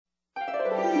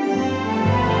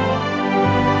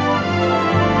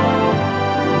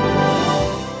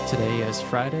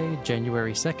Friday,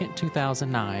 January 2nd,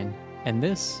 2009, and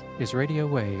this is Radio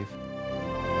Wave.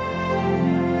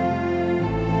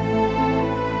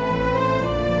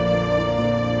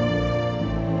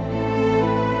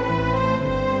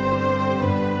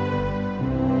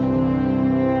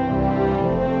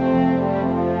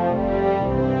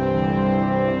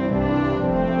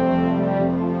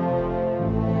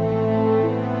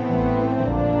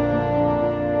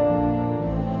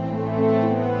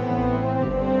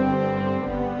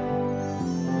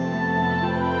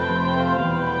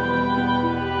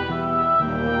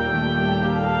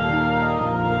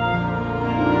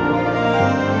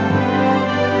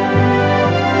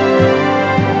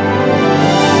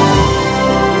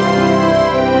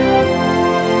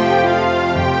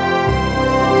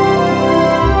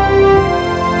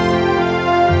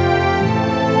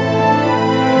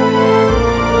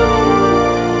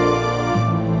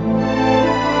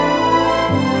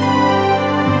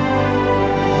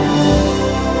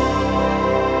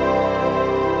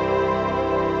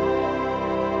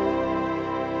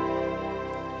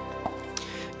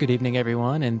 Good evening,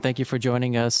 everyone, and thank you for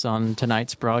joining us on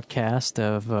tonight's broadcast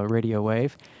of Radio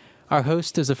Wave. Our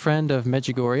host is a friend of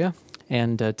Medjugorje,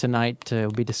 and tonight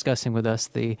will be discussing with us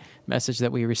the message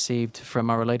that we received from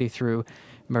Our Lady through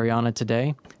Mariana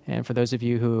today. And for those of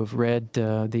you who have read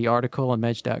the article on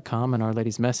Medj.com and Our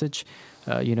Lady's message,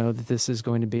 you know that this is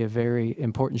going to be a very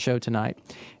important show tonight.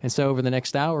 And so over the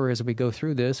next hour, as we go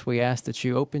through this, we ask that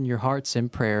you open your hearts in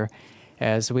prayer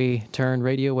as we turn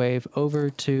Radio Wave over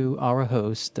to our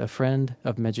host, a friend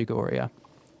of Medjugorje.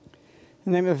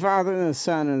 In the name of the Father, and the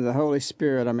Son, and the Holy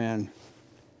Spirit, amen.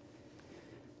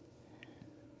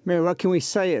 Mary, what can we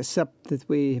say except that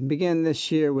we begin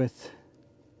this year with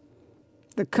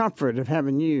the comfort of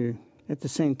having you, at the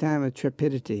same time with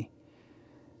trepidity,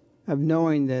 of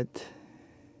knowing that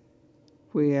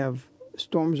we have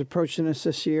storms approaching us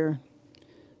this year.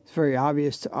 It's very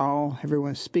obvious to all.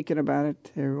 Everyone's speaking about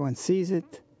it. Everyone sees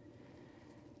it.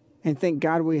 And thank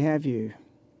God we have you.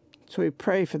 So we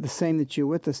pray for the same, that you're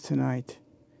with us tonight,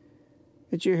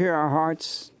 that you hear our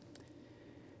hearts,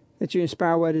 that you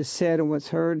inspire what is said and what's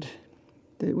heard,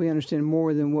 that we understand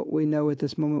more than what we know at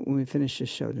this moment when we finish this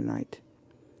show tonight.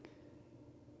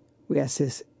 We ask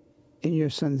this in your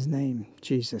Son's name,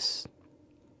 Jesus.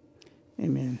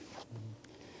 Amen.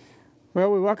 Well,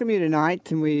 we welcome you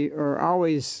tonight, and we are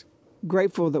always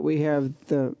grateful that we have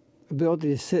the ability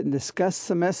to sit and discuss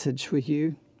the message with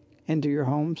you into your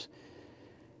homes.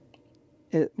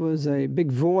 It was a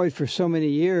big void for so many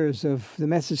years of the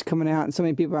message coming out, and so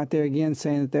many people out there again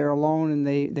saying that they're alone, and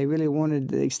they really wanted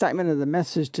the excitement of the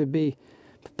message to be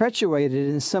perpetuated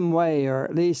in some way, or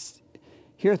at least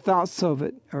hear thoughts of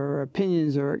it, or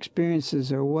opinions, or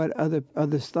experiences, or what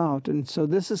others thought. And so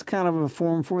this is kind of a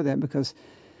forum for that, because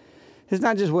it's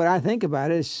not just what I think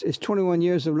about it. It's 21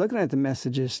 years of looking at the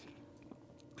messages,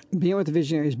 being with the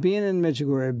visionaries, being in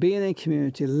Medjugorje, being in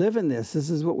community, living this. This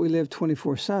is what we live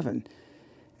 24/7.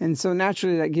 And so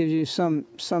naturally that gives you some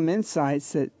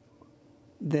insights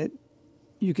that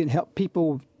you can help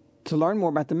people to learn more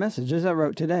about the message, as I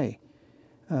wrote today.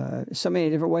 So many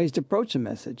different ways to approach a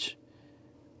message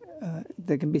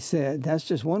that can be said. That's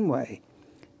just one way.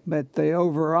 But the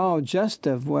overall gist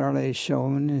of what Our Lady's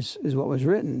showing is what was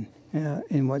written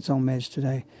in what's on Medj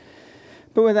today.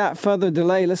 But without further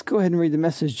delay, let's go ahead and read the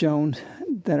message, Joan,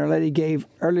 that Our Lady gave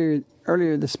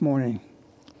earlier this morning.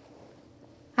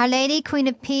 Our Lady, Queen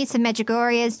of Peace of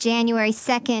Medjugorje's January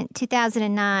 2nd,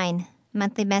 2009,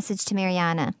 monthly message to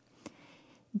Mariana.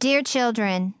 Dear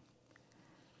children,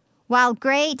 while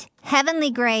great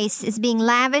heavenly grace is being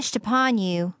lavished upon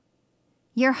you,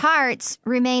 your hearts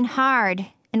remain hard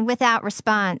and without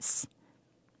response.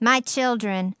 My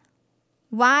children,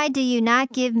 why do you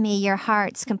not give me your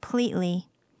hearts completely?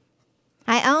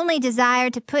 I only desire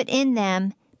to put in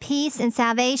them peace and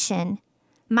salvation,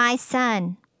 my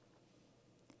Son.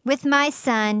 With my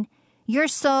Son, your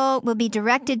soul will be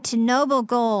directed to noble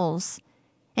goals,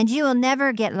 and you will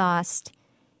never get lost.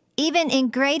 Even in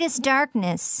greatest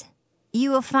darkness, you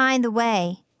will find the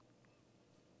way.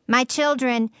 My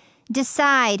children,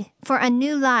 decide for a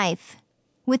new life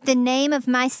with the name of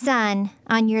my Son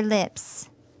on your lips.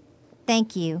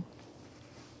 Thank you.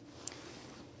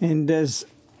 And as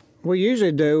we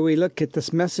usually do, we look at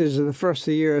this message of the first of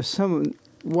the year as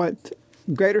somewhat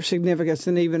greater significance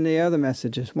than even the other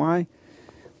messages. Why?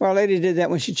 Well, Our Lady did that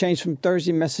when she changed from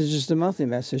Thursday messages to monthly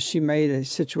messages. She made a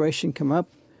situation come up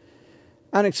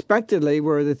unexpectedly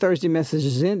where the Thursday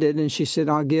messages ended, and she said,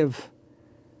 I'll give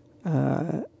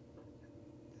the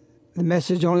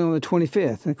message only on the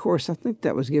 25th. And of course, I think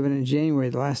that was given in January,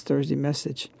 the last Thursday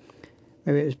message.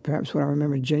 Maybe it was perhaps what I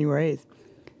remember, January 8th.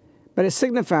 But it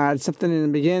signified something in the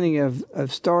beginning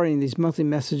of starting these monthly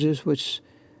messages, which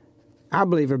I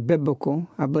believe are biblical.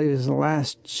 I believe is the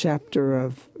last chapter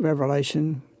of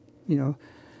Revelation, that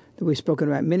we've spoken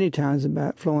about many times,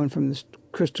 about flowing from this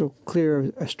crystal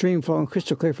clear, a stream flowing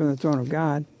crystal clear from the throne of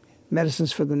God,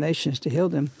 medicines for the nations to heal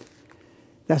them.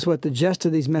 That's what the gist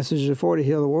of these messages are for, to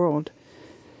heal the world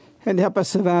and to help us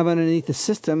survive underneath the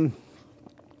system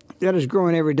that is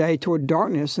growing every day toward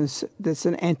darkness. And that's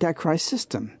an antichrist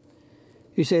system.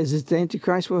 You say, is it the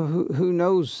Antichrist? Well, who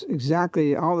knows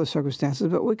exactly all the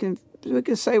circumstances, but we can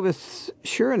say with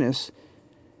sureness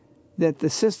that the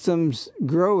systems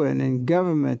growing in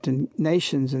government and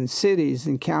nations and cities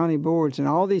and county boards and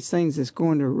all these things that's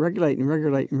going to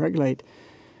regulate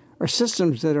are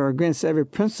systems that are against every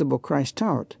principle Christ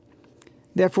taught.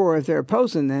 Therefore, if they're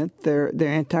opposing that, they're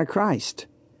Antichrist.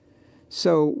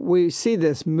 So we see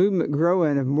this movement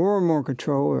growing of more and more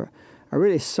control, a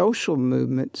really socialist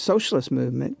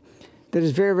movement, that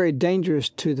is very, very dangerous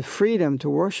to the freedom to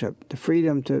worship, the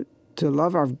freedom to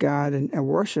love our God and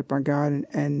worship our God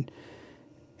and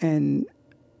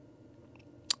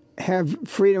have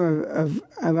freedom of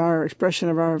our expression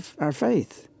of our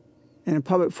faith in a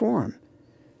public forum.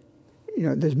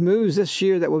 There's moves this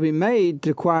year that will be made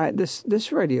to quiet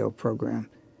this radio program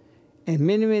and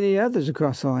many, many others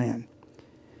across the land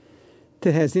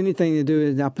that has anything to do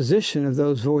with the opposition of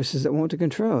those voices that want to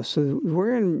control us. So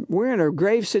we're in a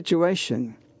grave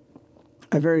situation,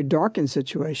 a very darkened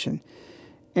situation.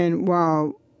 And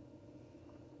while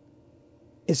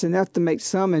it's enough to make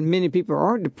some, and many people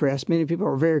are depressed, many people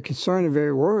are very concerned and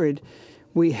very worried,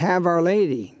 we have Our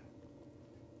Lady.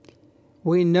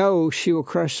 We know she will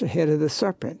crush the head of the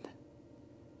serpent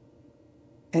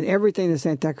and everything that's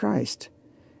Antichrist.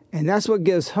 And that's what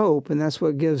gives hope, and that's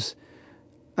what gives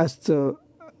us the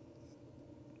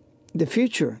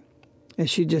future. As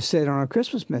she just said on our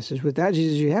Christmas message, without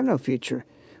Jesus, you have no future.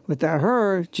 Without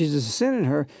her, Jesus is sending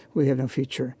her, we have no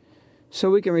future. So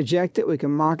we can reject it, we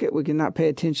can mock it, we can not pay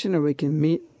attention, or we can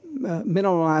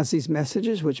minimalize these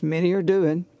messages, which many are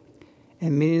doing,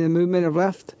 and many in the movement have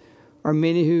left, or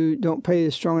many who don't pay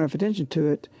strong enough attention to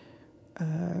it,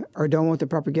 or don't want the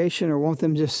propagation, or want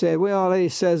them just said, well, Our Lady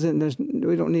says it, and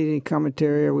we don't need any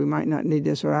commentary, or we might not need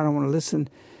this, or I don't want to listen.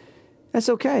 That's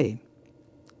okay.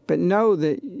 But know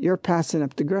that you're passing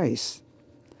up the grace.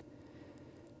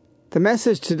 The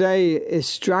message today is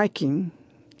striking,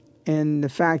 and the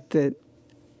fact that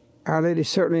Our Lady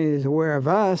certainly is aware of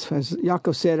us. As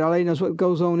Yaakov said, Our Lady knows what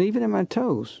goes on even in my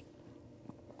toes.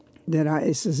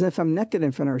 It's as if I'm naked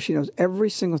in front of her. She knows every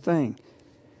single thing.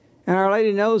 And Our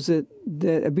Lady knows that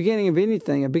at the beginning of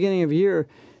anything, a beginning of a year,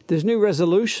 there's new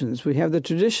resolutions. We have the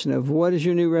tradition of what is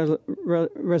your new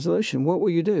resolution? What will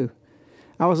you do?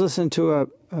 I was listening to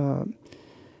a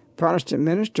Protestant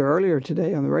minister earlier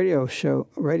today on the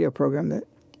radio program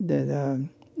that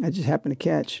I just happened to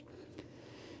catch.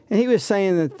 And he was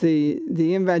saying that the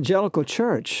evangelical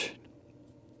church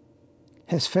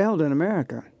has failed in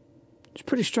America. It's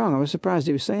pretty strong. I was surprised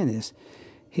he was saying this.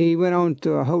 He went on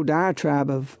to a whole diatribe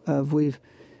of we've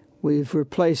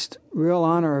replaced real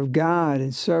honor of God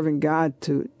and serving God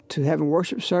to having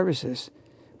worship services.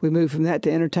 We moved from that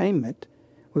to entertainment.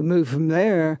 We moved from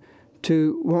there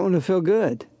to wanting to feel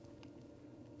good.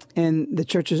 And the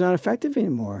church is not effective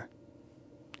anymore.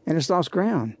 And it's lost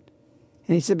ground.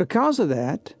 And he said because of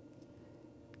that,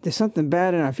 there's something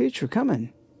bad in our future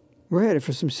coming. We're headed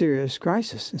for some serious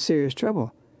crisis and serious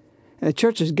trouble. And the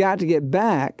church has got to get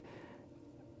back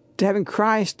to having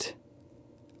Christ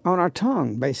on our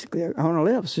tongue, basically, on our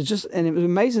lips. And it was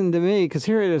amazing to me, because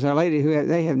here it is, Our Lady,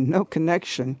 they have no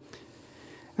connection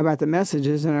about the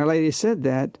messages, and Our Lady said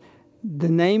that, the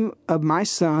name of my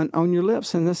son on your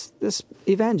lips. And this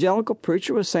evangelical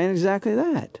preacher was saying exactly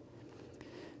that.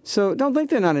 So don't think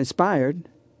they're not inspired.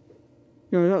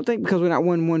 Don't think because we're not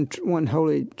one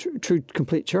holy, true,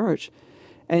 complete church.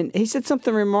 And he said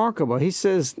something remarkable. He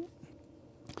says,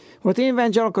 what the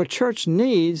evangelical church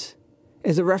needs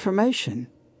is a reformation.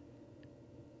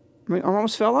 I mean, I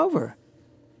almost fell over.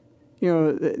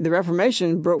 The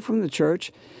Reformation broke from the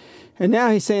church, and now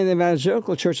he's saying the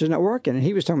evangelical church is not working. And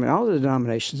he was talking about all the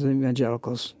denominations of the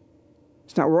evangelicals.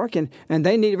 It's not working, and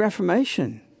they need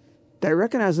reformation. They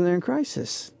recognize they're in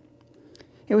crisis.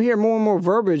 And we hear more and more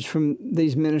verbiage from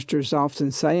these ministers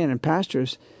often saying, and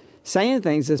pastors saying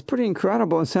things that's pretty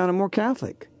incredible and sounding more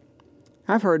Catholic.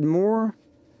 I've heard more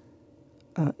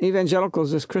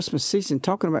evangelicals this Christmas season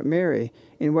talking about Mary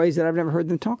in ways that I've never heard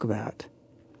them talk about.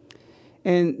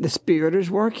 And the Spirit is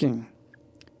working.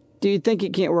 Do you think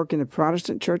it can't work in the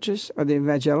Protestant churches or the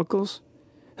evangelicals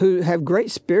who have great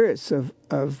spirits of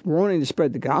wanting to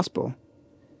spread the gospel?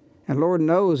 And Lord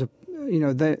knows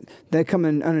they're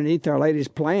coming underneath Our Lady's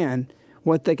plan,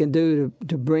 what they can do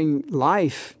to bring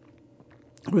life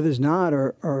where there's not,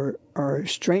 or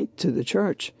strength to the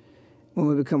church when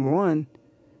we become one,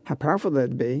 how powerful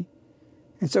that'd be.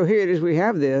 And so here it is, we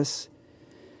have this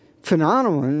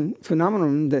phenomenon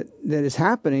that is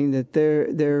happening, that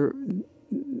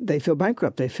they feel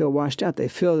bankrupt, they feel washed out, they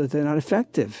feel that they're not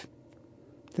effective,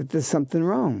 that there's something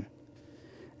wrong.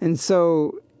 And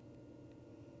so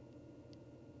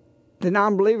the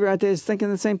non-believer out there is thinking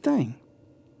the same thing.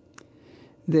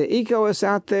 The egoists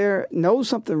out there know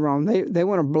something wrong. They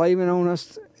want to blame it on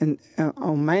us and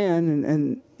on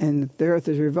man, and the earth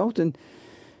is revolting.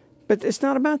 But it's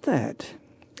not about that.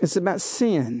 It's about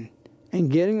sin and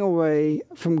getting away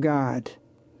from God.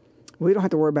 We don't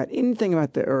have to worry about anything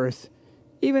about the earth,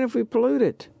 even if we pollute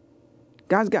it.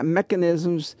 God's got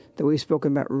mechanisms that we've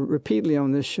spoken about repeatedly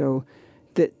on this show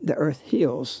that the earth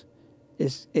heals.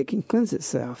 It can cleanse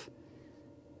itself.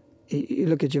 You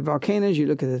look at your volcanoes, you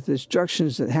look at the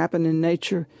destructions that happen in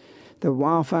nature, the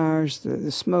wildfires,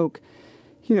 the smoke,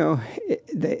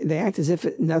 they act as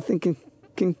if nothing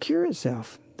can cure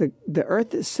itself. The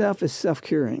earth itself is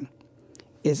self-curing.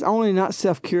 It's only not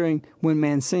self-curing when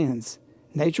man sins.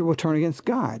 Nature will turn against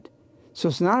God. So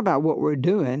it's not about what we're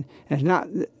doing, and it's not,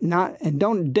 and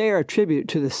don't dare attribute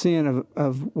to the sin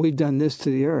of we've done this to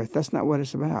the earth. That's not what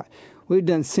it's about. We've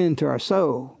done sin to our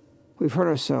soul. We've hurt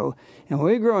our soul. And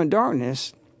when we grow in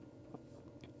darkness,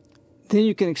 then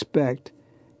you can expect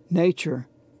nature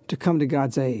to come to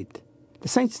God's aid. The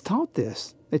saints taught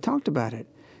this. They talked about it.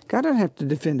 God doesn't have to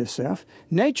defend itself.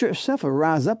 Nature itself will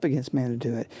rise up against man to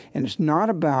do it. And it's not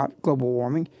about global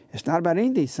warming. It's not about any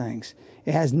of these things.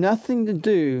 It has nothing to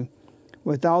do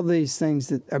with all these things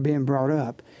that are being brought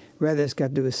up. Rather, it's got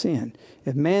to do with sin.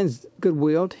 If man's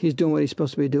good-willed, he's doing what he's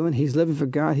supposed to be doing. He's living for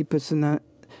God. He puts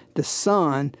the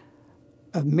Son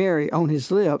of Mary on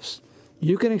his lips.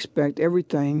 You can expect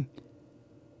everything.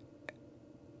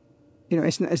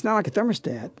 It's not like a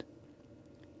thermostat.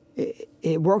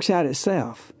 It works out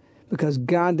itself because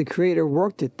God, the Creator,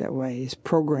 worked it that way. It's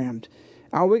programmed.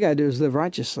 All we got to do is live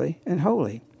righteously and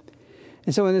holy.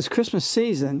 And so in this Christmas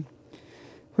season,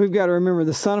 we've got to remember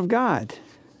the Son of God.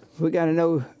 We've got to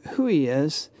know who He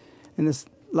is and this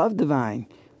love divine.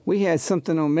 We had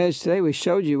something on Medj today. We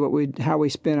showed you how we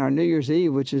spent our New Year's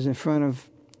Eve, which is in front of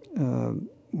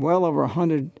well over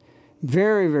 100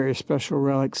 very, very special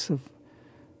relics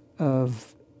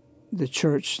of the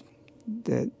church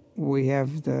that we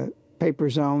have the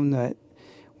papers on, that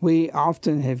we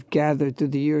often have gathered through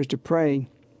the years to pray.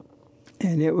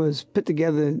 And it was put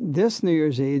together this New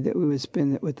Year's Eve that we would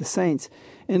spend it with the saints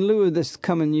in lieu of this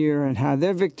coming year, and how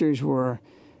their victories were,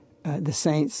 the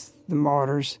saints, the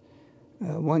martyrs.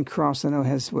 One cross I know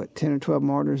has, 10 or 12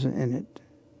 martyrs in it,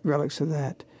 relics of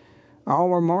that. All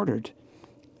were martyred.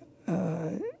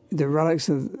 The relics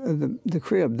of the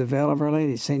crib, the veil of Our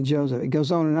Lady, St. Joseph, it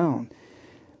goes on and on.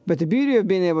 But the beauty of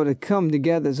being able to come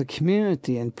together as a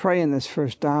community and pray in this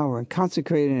first hour and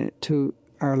consecrating it to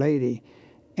Our Lady,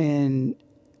 and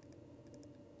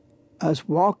us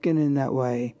walking in that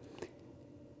way,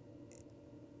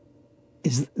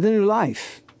 is the new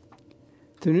life.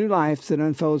 The new life that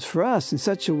unfolds for us in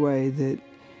such a way that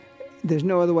there's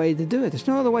no other way to do it. There's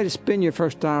no other way to spend your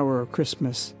first hour of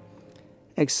Christmas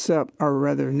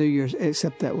New Year's,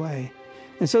 except that way.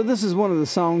 And so this is one of the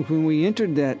songs when we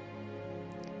entered that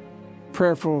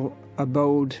prayerful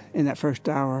abode in that first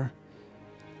hour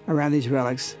around these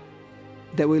relics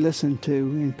that we listened to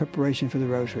in preparation for the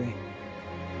Rosary.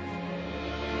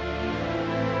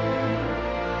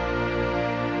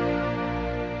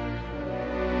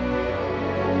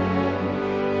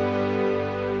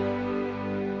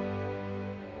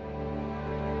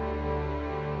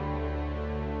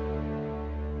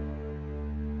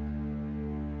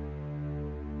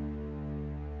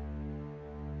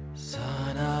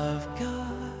 Son of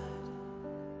God,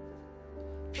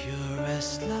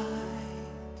 purest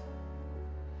light,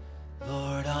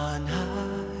 Lord on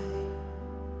high,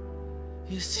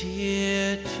 is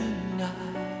here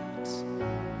tonight,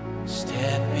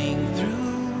 stepping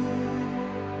through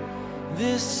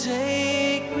this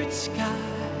sacred sky.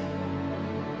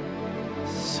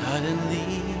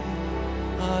 Suddenly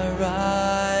our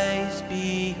eyes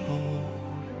behold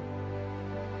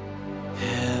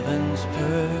heaven's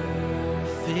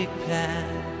perfect plan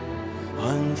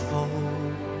unfold.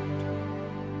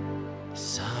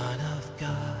 Son of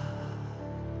God,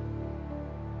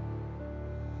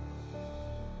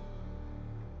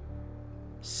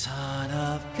 Son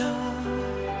of God,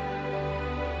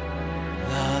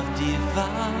 love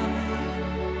divine,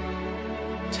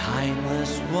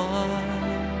 timeless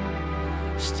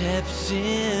one, steps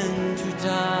into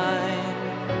time.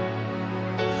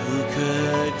 Who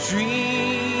could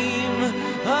dream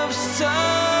of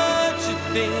such a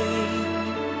thing?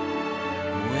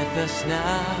 With us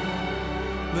now,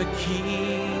 the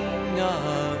King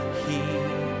of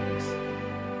Kings.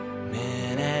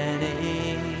 Men and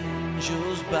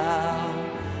angels bow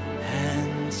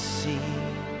and sing,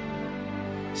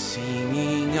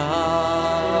 singing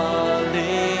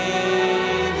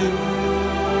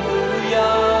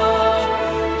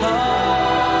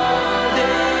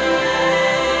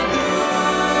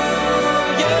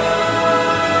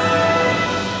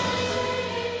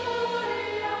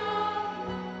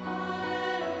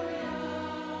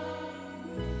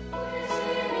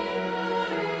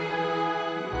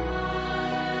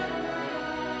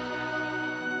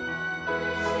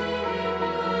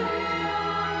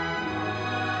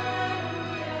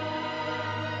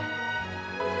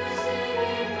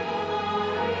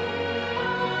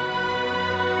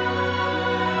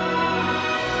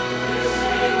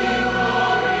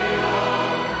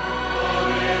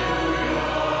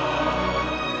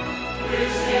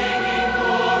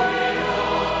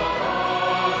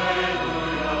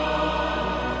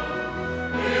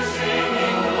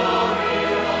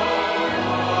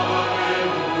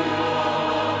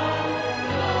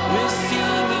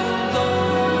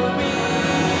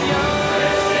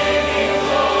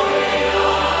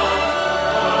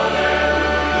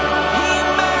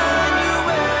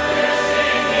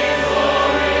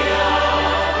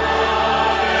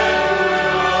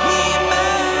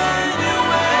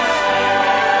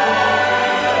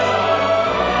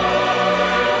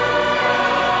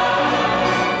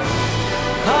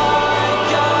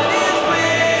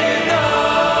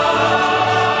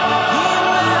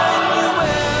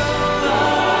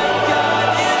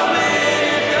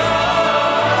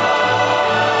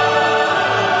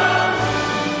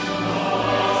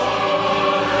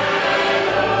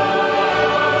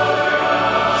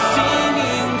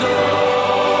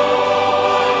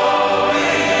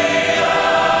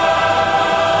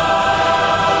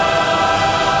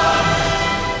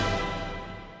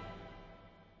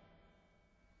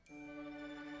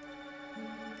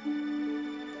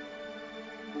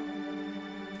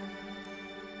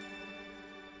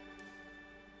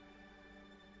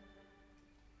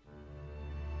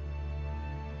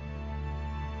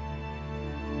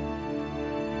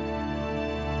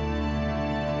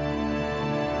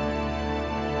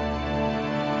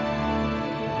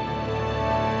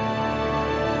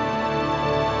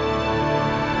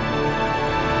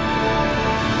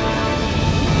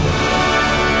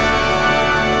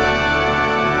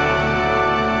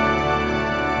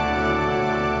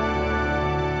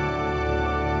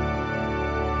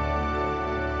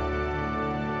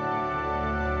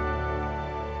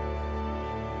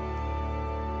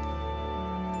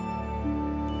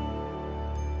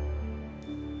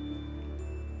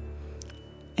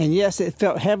And yes, it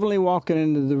felt heavenly walking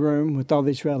into the room with all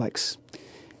these relics.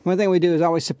 One thing we do is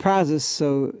always surprise us,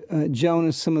 so Joan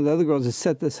and some of the other girls have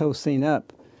set this whole scene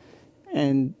up.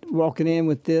 And walking in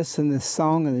with this and this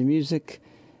song and the music,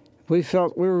 we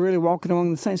felt we were really walking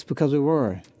among the saints because we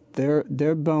were.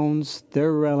 Their bones,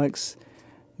 their relics,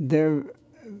 the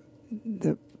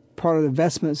part of the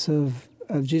vestments of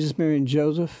Jesus, Mary, and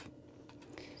Joseph.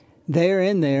 They're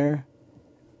in there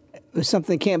with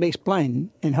something that can't be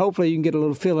explained, and hopefully you can get a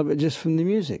little feel of it just from the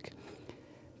music.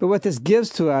 But what this gives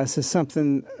to us is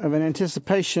something of an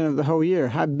anticipation of the whole year.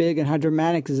 How big and how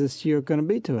dramatic is this year going to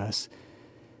be to us?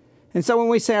 And so when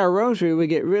we say our rosary, we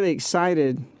get really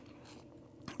excited,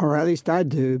 or at least I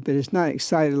do, but it's not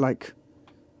excited like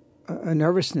a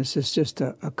nervousness. It's just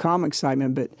a calm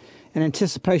excitement, but an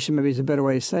anticipation maybe is a better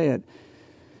way to say it,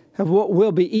 of what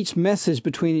will be each message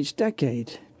between each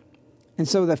decade. And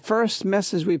so the first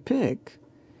message we pick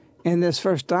in this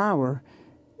first hour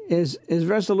is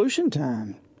resolution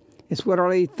time. It's what Our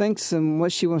Lady thinks and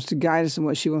what she wants to guide us and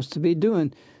what she wants to be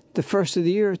doing the first of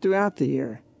the year throughout the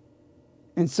year.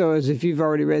 And so as if you've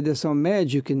already read this on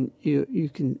Medj, you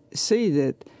can see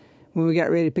that when we got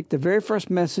ready to pick the very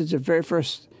first message, the very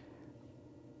first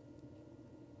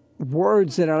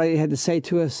words that Our Lady had to say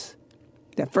to us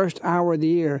that first hour of the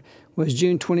year was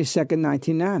June 22nd,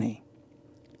 1990.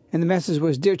 And the message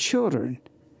was, "Dear children,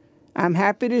 I'm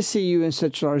happy to see you in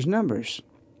such large numbers.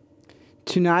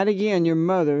 Tonight again, your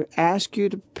mother asks you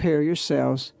to prepare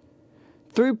yourselves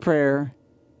through prayer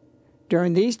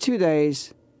during these 2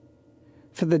 days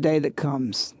for the day that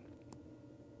comes."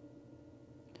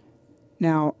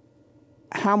 Now,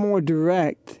 how more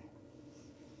direct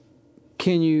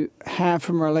can you have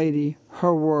from Our Lady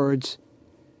her words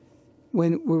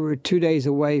when we were 2 days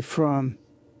away from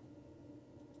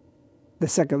the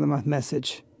second of the month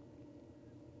message.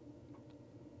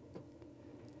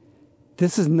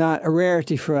 This is not a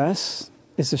rarity for us.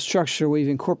 It's a structure we've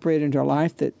incorporated into our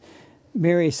life that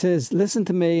Mary says, listen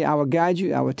to me, I will guide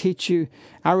you, I will teach you.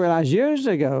 I realized years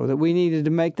ago that we needed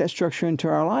to make that structure into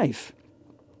our life.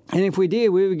 And if we did,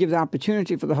 we would give the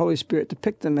opportunity for the Holy Spirit to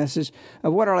pick the message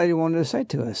of what Our Lady wanted to say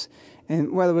to us.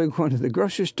 And whether we're going to the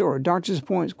grocery store, or doctor's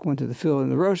appointments, going to the field in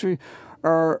the grocery,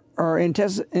 or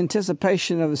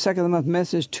anticipation of the second of the month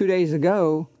message 2 days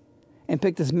ago, and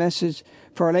pick this message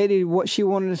for Our Lady, what she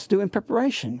wanted us to do in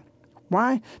preparation.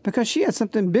 Why? Because she had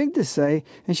something big to say,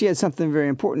 and she had something very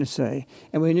important to say.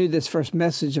 And we knew this first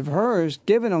message of hers,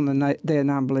 given on the Day of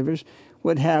Non-Believers,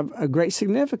 would have a great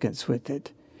significance with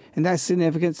it. And that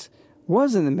significance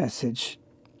was in the message.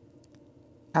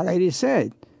 Our Lady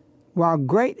said, while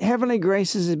great heavenly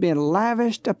graces is being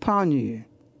lavished upon you,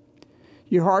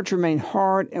 your hearts remain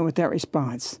hard and without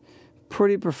response.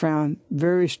 Pretty profound,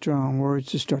 very strong words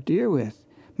to start the year with.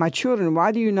 My children,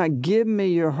 why do you not give me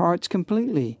your hearts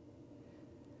completely?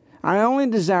 I only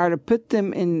desire to put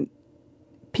them in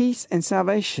peace and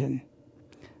salvation.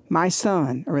 My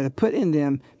son, or rather put in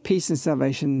them peace and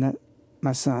salvation,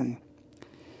 my son.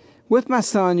 With my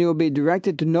son, you will be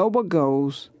directed to noble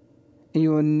goals, and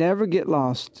you will never get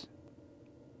lost.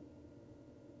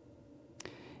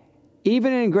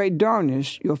 Even in great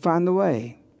darkness, you'll find the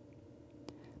way.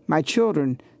 My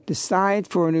children, decide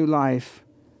for a new life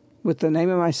with the name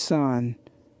of my son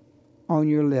on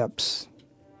your lips.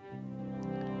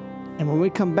 And when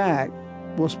we come back,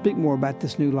 we'll speak more about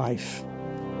this new life.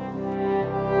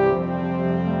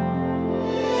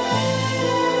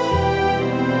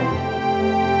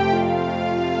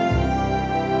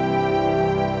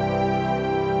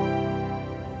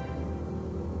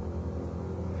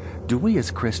 Do we as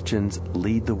Christians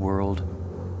lead the world,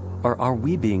 or are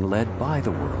we being led by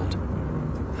the world?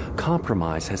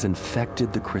 Compromise has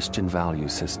infected the Christian value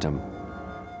system.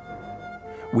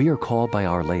 We are called by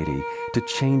Our Lady to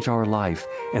change our life,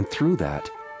 and through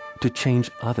that, to change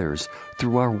others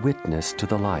through our witness to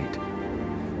the light.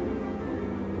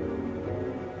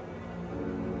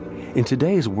 In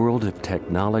today's world of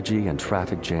technology and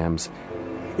traffic jams,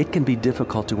 it can be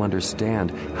difficult to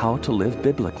understand how to live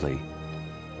biblically.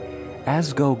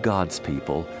 As go God's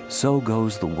people, so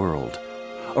goes the world,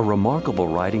 a remarkable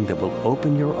writing that will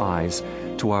open your eyes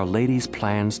to Our Lady's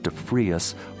plans to free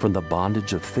us from the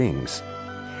bondage of things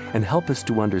and help us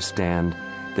to understand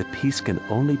that peace can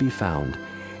only be found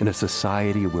in a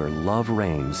society where love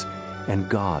reigns and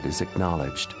God is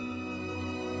acknowledged.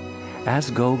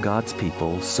 As go God's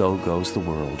people, so goes the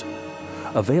world.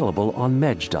 Available on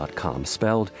Medj.com,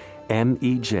 spelled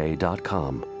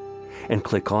MEJ.com, and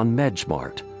click on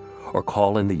Medjmart, or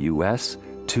call in the U.S.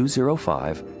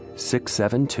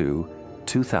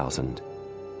 205-672-2000.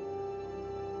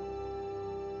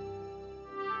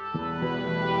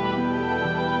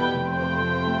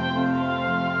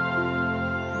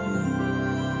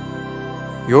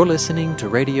 You're listening to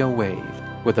Radio Wave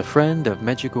with a Friend of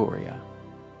Medjugorje.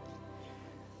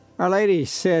 Our Lady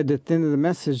said at the end of the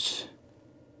message,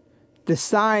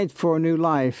 decide for a new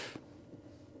life.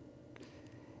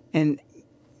 And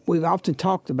we've often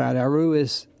talked about Aru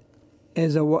as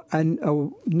a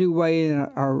new way,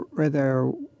 or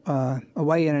rather a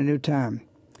way in a new time.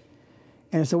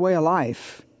 And it's a way of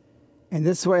life. And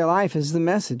this way of life is the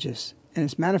messages. And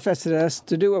it's manifested us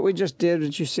to do what we just did,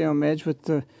 that you see on Medj with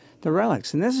the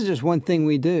relics. And this is just one thing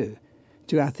we do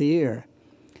throughout the year.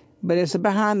 But it's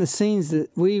behind the scenes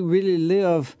that we really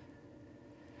live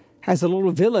as a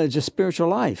little village of spiritual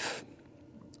life.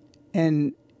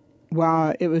 And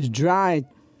while it was dry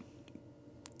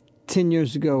 10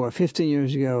 years ago or 15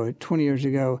 years ago or 20 years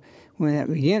ago, when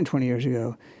that began 20 years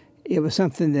ago, it was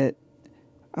something that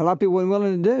a lot of people weren't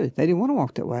willing to do. They didn't want to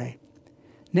walk that way.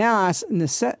 Now,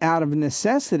 out of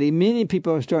necessity, many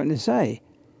people are starting to say,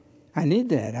 I need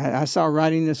that. I saw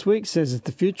writing this week says that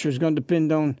the future is going to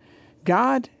depend on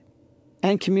God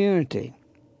and community.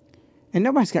 And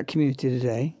nobody's got community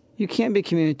today. You can't be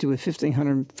community with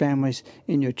 1,500 families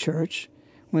in your church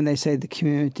when they say the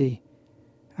community,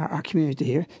 our community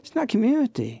here. It's not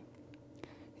community.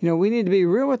 You know, we need to be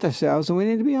real with ourselves, and we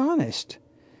need to be honest.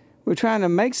 We're trying to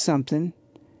make something,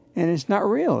 and it's not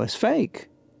real. It's fake.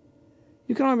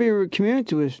 You can only be a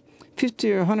community with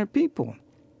 50 or 100 people,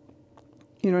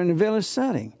 you know, in a village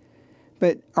setting.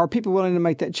 But are people willing to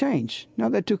make that change? No,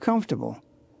 they're too comfortable.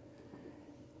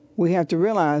 We have to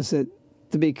realize that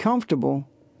to be comfortable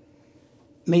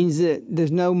means that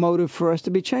there's no motive for us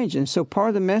to be changing. So part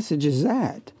of the message is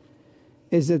that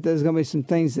there's going to be some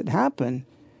things that happen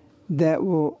that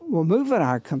will move at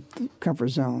our comfort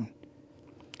zone.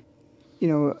 You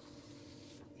know,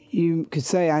 you could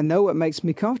say, I know what makes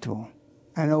me comfortable.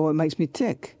 I know what makes me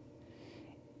tick.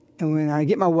 And when I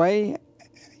get my way,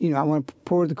 I want to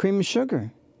pour the cream and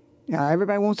sugar.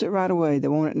 Everybody wants it right away. They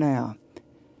want it now.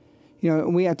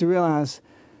 We have to realize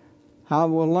I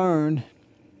will learn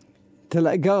to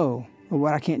let go of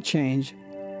what I can't change.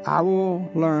 I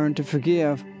will learn to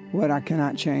forgive what I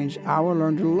cannot change. I will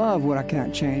learn to love what I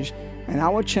cannot change. And I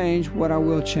will change what I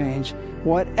will change.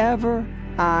 Whenever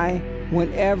I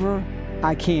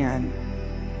can.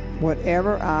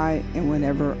 Whatever I and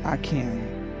whenever I can.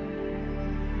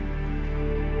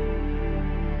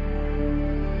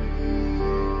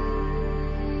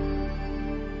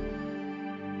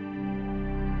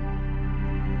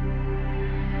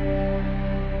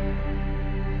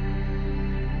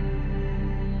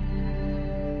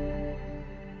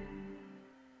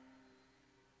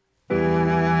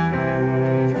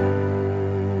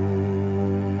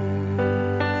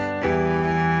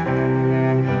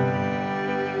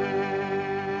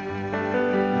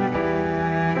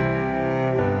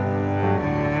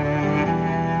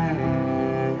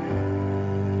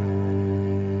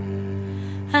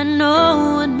 I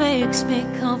know what makes me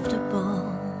comfortable,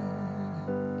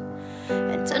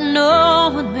 and I know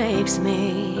what makes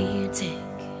me tick.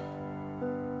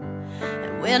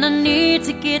 And when I need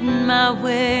to get in my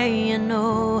way, I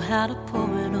know how to pour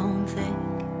it on thick.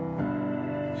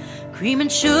 Cream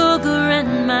and sugar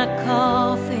in my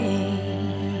coffee,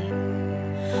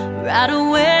 right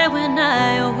away when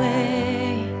I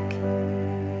awake.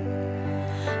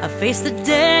 I face the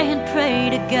day and pray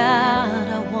to God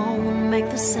I won't make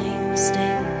the same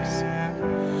mistakes.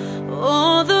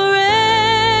 Oh, the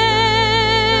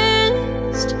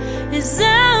rest is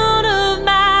out of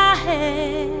my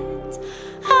hands.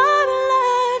 I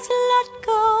learn to let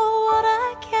go what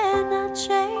I cannot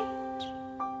change.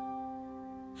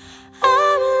 I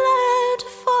learn to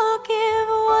forgive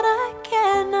what I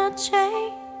cannot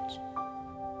change.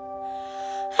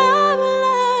 I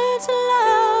learn to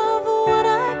love what I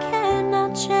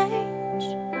cannot change.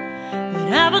 But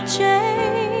I will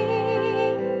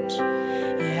change,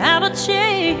 yeah, I will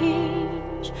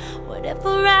change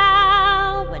whenever I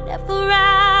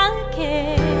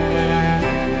can.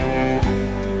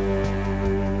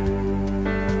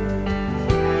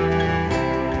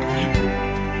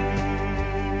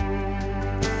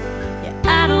 Yeah,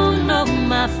 I don't know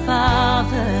my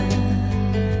father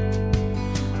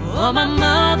or my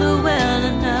mother well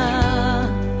enough.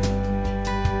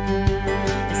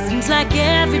 Seems like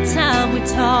every time we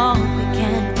talk, we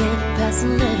can't get past a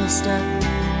little stuff.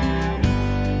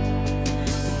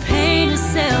 The pain is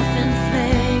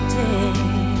self-inflicted.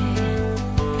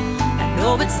 I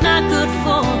know it's not good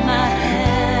for my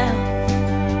health,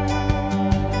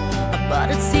 but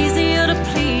it's easier to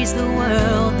please the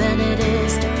world than it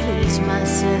is to please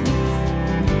myself.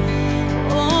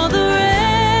 Oh, the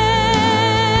rest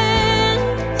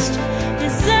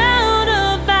is out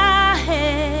of my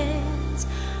hands.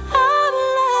 I've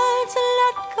learned to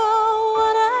let go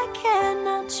what I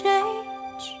cannot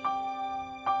change.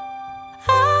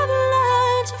 I've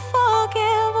learned to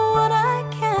forgive what I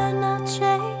cannot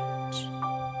change.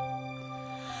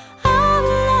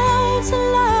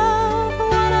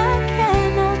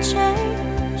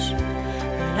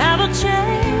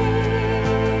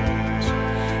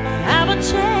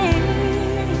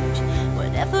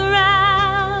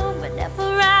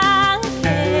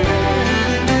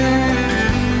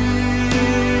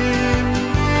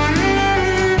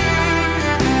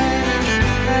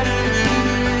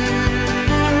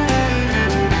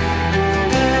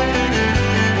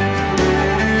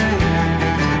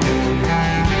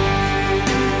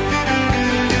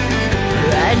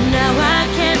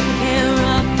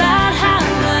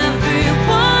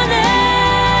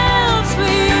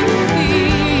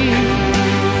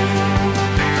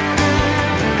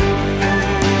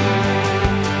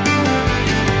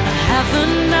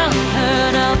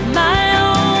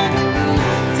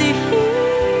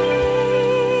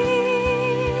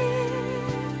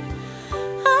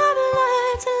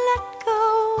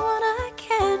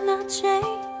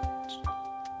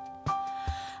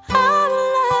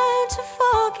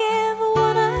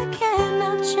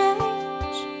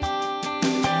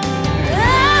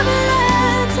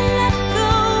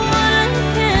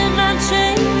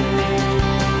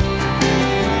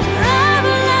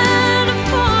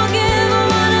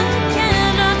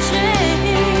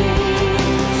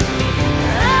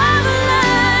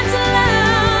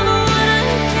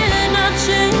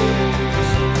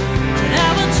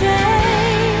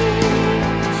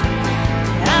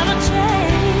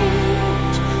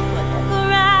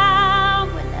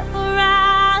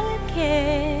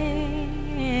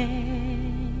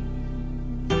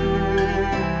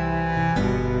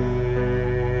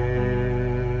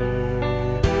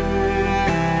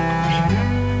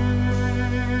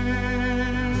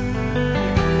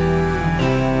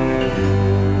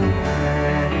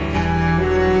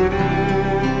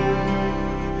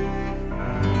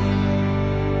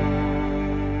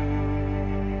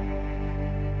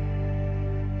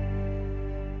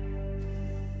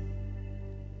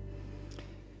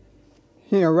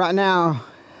 Right now,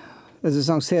 as the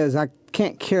song says, I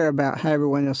can't care about how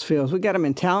everyone else feels. We got a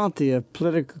mentality of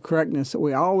political correctness that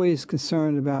we're always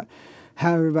concerned about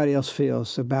how everybody else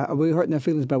feels. We're hurting their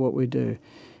feelings about what we do.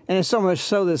 And it's so much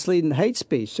so that it's leading to hate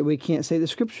speech that we can't say the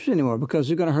scriptures anymore because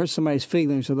you're going to hurt somebody's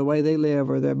feelings or the way they live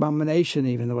or their abomination,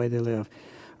 even the way they live,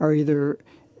 or either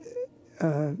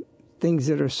things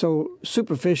that are so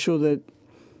superficial that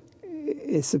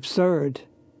it's absurd.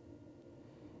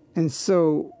 And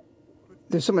so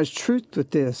there's so much truth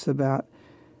with this about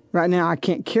right now I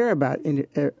can't care about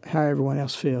how everyone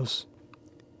else feels.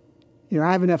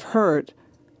 I have enough hurt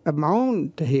of my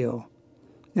own to heal.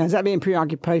 Now, is that being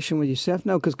preoccupation with yourself?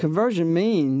 No, because conversion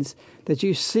means that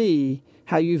you see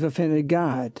how you've offended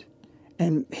God,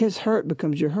 and His hurt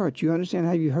becomes your hurt. You understand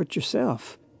how you hurt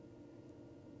yourself.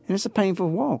 And it's a painful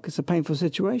walk. It's a painful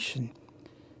situation.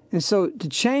 And so to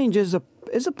change is a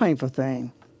painful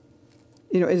thing.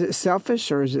 Is it selfish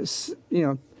or is it,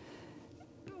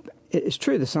 it's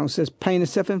true. The song says pain is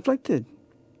self-inflicted.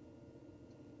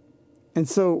 And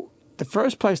so the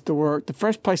first place to work, the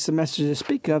first place the message to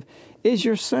speak of is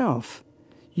yourself.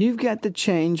 You've got to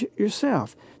change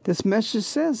yourself. This message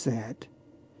says that.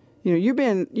 You've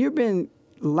been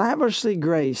lavishly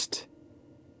graced,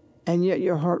 and yet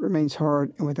your heart remains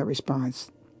hard and without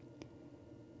response.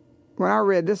 When I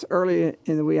read this early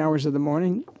in the wee hours of the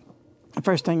morning, the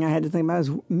first thing I had to think about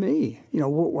is me.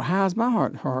 How's my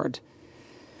heart hard?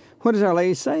 What is Our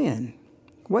Lady saying?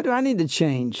 What do I need to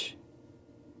change?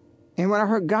 And when I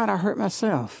hurt God, I hurt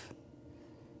myself.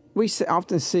 We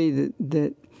often see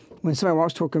that when somebody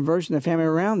walks toward conversion, the family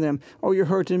around them, oh, you're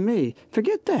hurting me.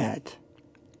 Forget that.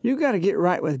 You've got to get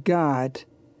right with God.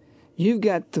 You've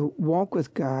got to walk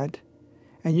with God,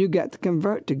 and you've got to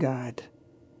convert to God.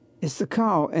 It's the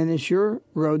call, and it's your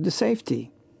road to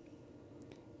safety.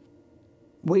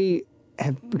 We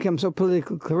have become so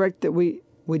politically correct that we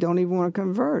don't even want to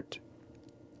convert,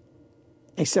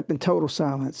 except in total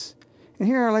silence. And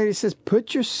here Our Lady says,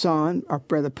 put your son, or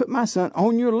rather, put my son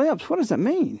on your lips. What does that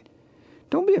mean?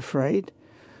 Don't be afraid.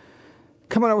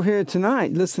 Coming over here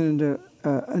tonight, listening to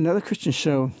another Christian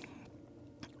show,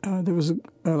 there was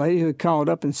a lady who called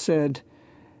up and said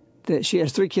that she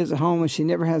has 3 kids at home and she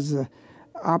never has the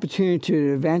opportunity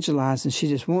to evangelize, and she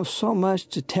just wants so much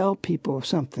to tell people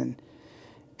something.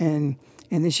 And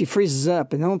then she freezes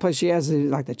up, and the only place she has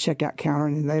is like the checkout counter,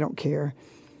 and they don't care.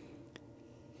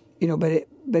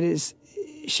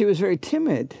 She was very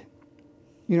timid.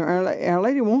 Our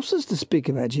Lady wants us to speak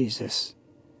about Jesus.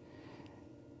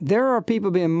 There are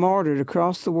people being martyred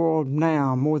across the world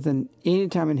now more than any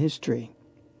time in history.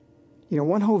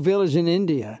 One whole village in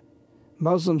India,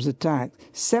 Muslims attacked.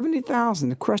 70,000,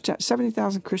 they crushed out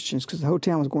 70,000 Christians because the whole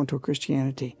town was going toward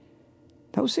Christianity.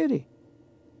 The whole city.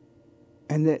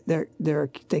 And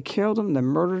they killed them, they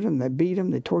murdered them, they beat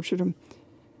them, they tortured them.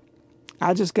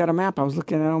 I just got a map I was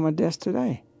looking at on my desk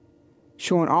today,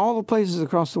 showing all the places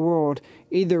across the world,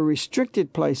 either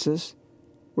restricted places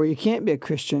where you can't be a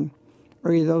Christian,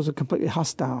 or either those are completely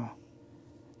hostile.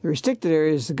 The restricted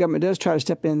areas, the government does try to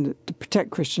step in to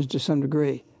protect Christians to some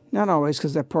degree. Not always,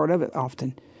 because they're part of it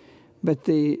often. But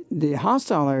the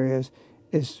hostile areas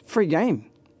is free game.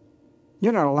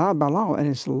 You're not allowed by law, and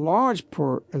it's a large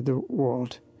part of the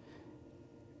world.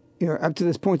 Up to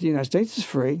this point, the United States is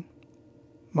free.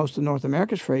 Most of North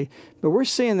America is free. But we're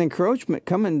seeing the encroachment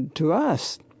coming to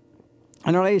us.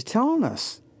 And Our Lady's telling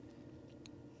us.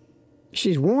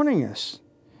 She's warning us.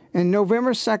 And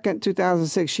November 2nd,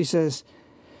 2006, she says,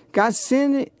 God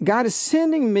is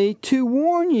sending me to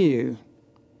warn you.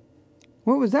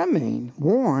 What does that mean?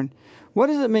 Warn? What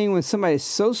does it mean when somebody is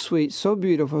so sweet, so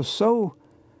beautiful, so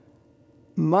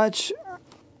much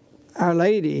Our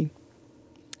Lady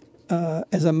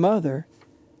as a mother?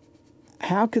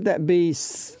 How could that be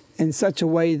in such a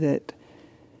way that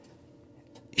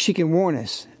she can warn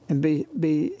us and be?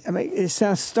 It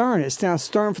sounds stern. It sounds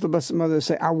stern for the Blessed Mother to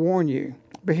say, I warn you.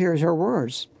 But here's her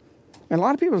words. And a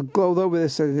lot of people glow over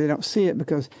this so they don't see it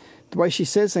because the way she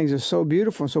says things are so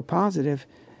beautiful and so positive.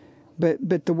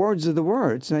 But the words are the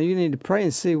words. Now you need to pray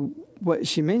and see what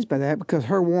she means by that, because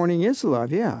her warning is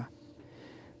love, yeah.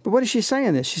 But what is she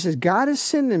saying this? She says, God is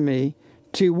sending me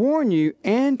to warn you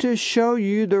and to show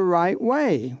you the right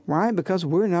way. Why? Because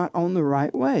we're not on the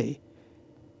right way.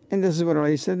 And this is what Our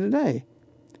Lady said today.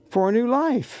 For a new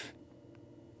life.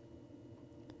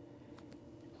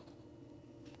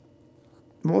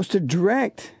 Wants to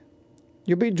direct.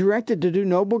 You'll be directed to do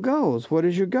noble goals. What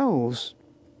is your goals?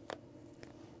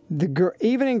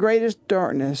 Even in greatest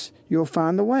darkness, you'll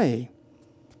find the way.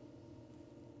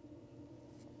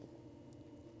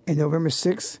 And November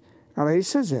 6th, Our Lady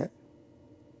says that.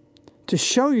 To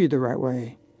show you the right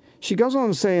way. She goes on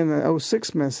to say in the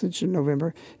 06 message in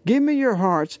November, "Give me your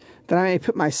hearts that I may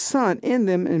put my Son in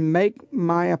them and make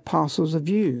my apostles of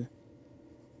you."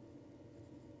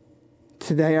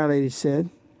 Today, Our Lady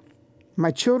said, "My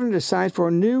children decide for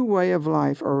a new way of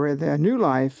life, or rather a new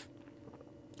life,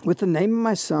 with the name of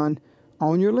my Son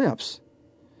on your lips."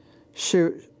 She,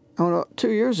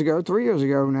 3 years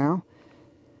ago now,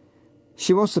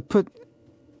 she wants to put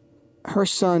her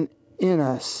Son in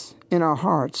us, in our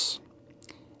hearts.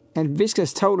 And Visca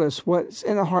has told us what's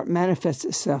in the heart manifests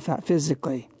itself out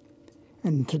physically.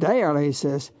 And today Our Lady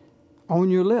says, on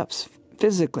your lips,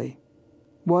 physically.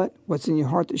 What's in your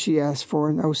heart that she asked for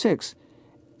in 06?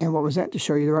 And what was that? To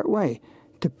show you the right way.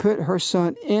 To put her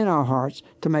Son in our hearts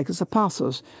to make us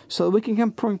apostles, so that we can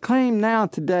come proclaim now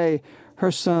today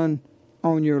her Son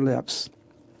on your lips.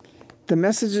 The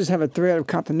messages have a thread of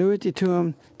continuity to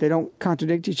them. They don't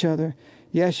contradict each other.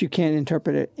 Yes, you can't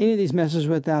interpret any of these messages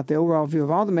without the overall view of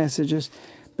all the messages,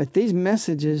 but these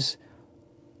messages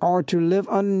are to live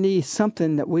underneath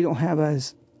something that we don't have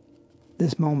as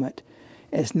this moment.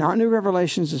 It's not new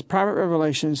revelations, it's private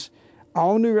revelations.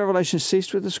 All new revelations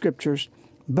cease with the Scriptures,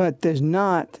 but there's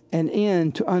not an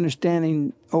end to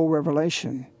understanding old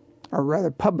revelation, or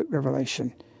rather public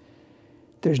revelation.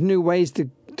 There's new ways to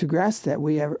grasp that.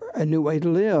 We have a new way to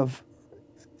live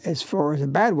as far as a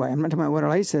bad way. I'm not talking about what Our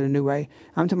Lady said, a new way.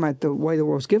 I'm talking about the way the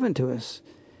world's given to us.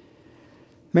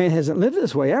 Man hasn't lived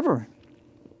this way ever.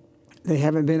 They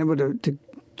haven't been able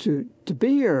to be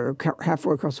here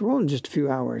halfway across the world in just a few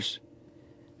hours,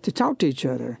 to talk to each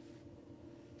other,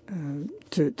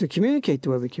 to communicate the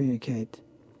way we communicate.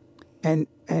 And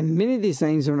many of these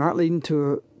things are not leading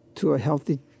to a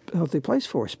healthy place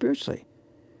for us spiritually.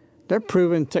 They're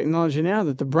proving technology now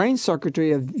that the brain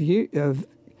circuitry of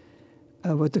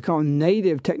what they call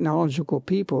native technological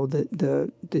people,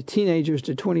 the teenagers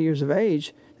to 20 years of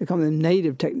age, they call them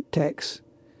native techs.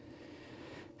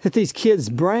 That these kids'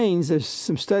 brains, there's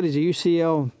some studies, a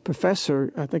UCL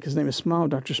professor, I think his name is Small,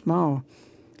 Dr. Small,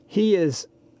 he has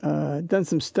done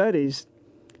some studies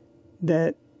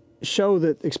that show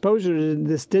that exposure to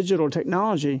this digital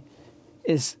technology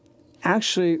is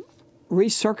actually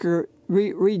redoing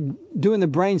the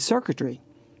brain circuitry.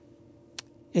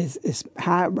 It's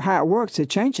how it works,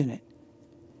 it's changing it.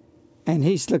 And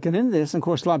he's looking into this, and of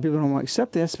course a lot of people don't want to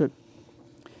accept this, but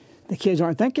the kids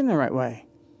aren't thinking the right way.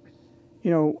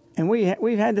 You know, and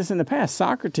we've had this in the past.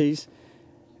 Socrates,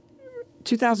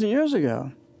 2,000 years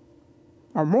ago,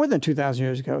 or more than 2,000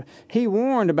 years ago, he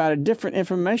warned about a different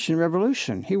information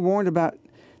revolution. He warned about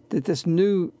that this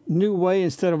new way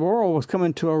instead of oral was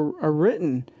coming to a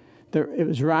written. It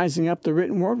was rising up. The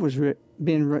written word was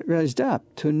being raised up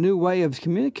to a new way of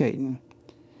communicating.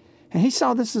 And he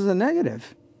saw this as a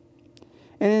negative.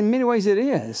 And in many ways it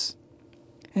is.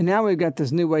 And now we've got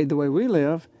this new way, the way we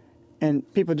live, and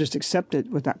people just accept it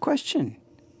without question.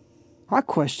 I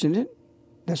questioned it.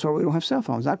 That's why we don't have cell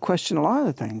phones. I question a lot of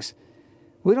the things.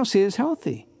 We don't see it as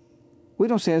healthy. We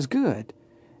don't see it as good.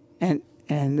 And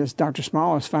this Dr.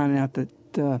 Small is finding out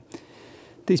that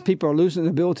these people are losing the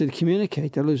ability to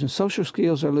communicate. They're losing social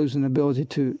skills. They're losing the ability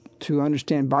to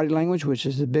understand body language, which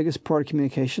is the biggest part of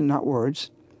communication, not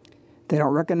words. They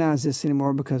don't recognize this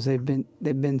anymore because they've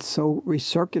been so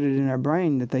recircuited in their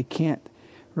brain that they can't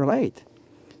relate.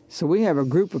 So we have a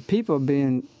group of people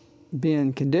being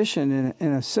conditioned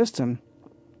in a system.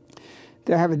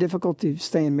 They have a difficulty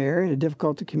staying married, a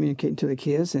difficulty communicating to the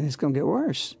kids, and it's going to get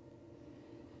worse.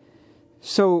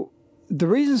 So the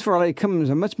reasons for Our Lady coming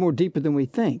are much more deeper than we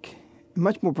think,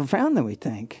 much more profound than we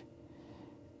think.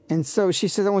 And so she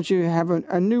says, I want you to have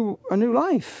a new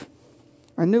life,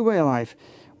 a new way of life.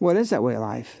 What is that way of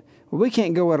life? Well, we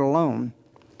can't go it alone.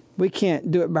 We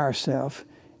can't do it by ourselves.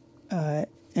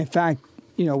 In fact,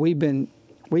 you know, we've been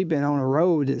on a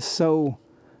road that's so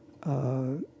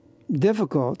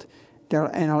difficult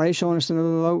that, and Our Lady showing us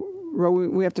another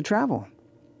road we have to travel.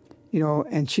 You know,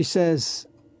 and she says,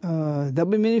 there'll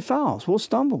be many falls. We'll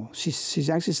stumble. She's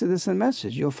actually said this in the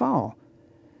message. You'll fall.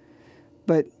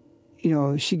 But, you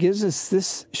know, she gives us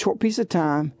this short piece of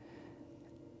time,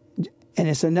 and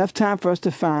it's enough time for us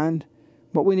to find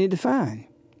what we need to find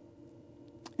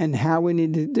and how we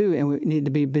need to do. And we need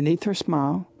to be beneath her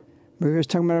smile. Maria was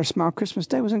talking about her smile Christmas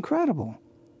Day. It was incredible.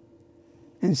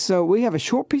 And so we have a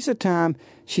short piece of time.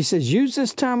 She says, use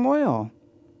this time well.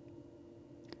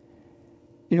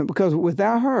 You know, because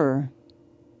without her,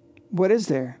 what is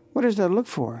there? What is there to look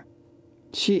for?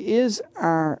 She is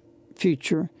our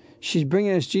future. She's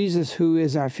bringing us Jesus, who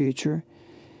is our future.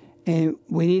 And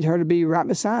we need her to be right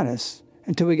beside us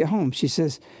until we get home. She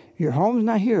says, your home's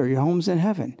not here. Your home's in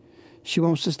heaven. She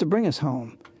wants us to bring us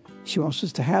home. She wants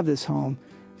us to have this home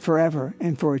forever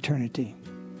and for eternity.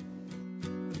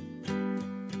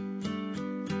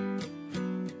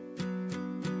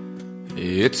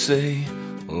 It's a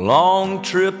long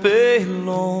trip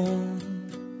alone,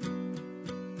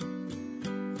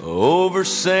 over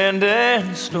sand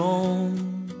and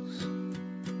stones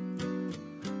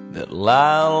that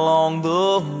lie along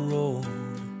the road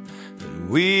that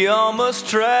we all must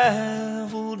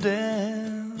travel down.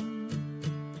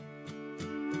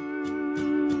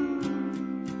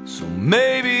 So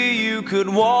maybe you could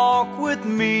walk with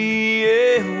me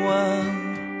a while,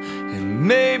 and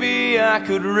maybe I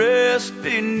could rest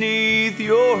beneath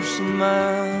your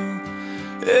smile.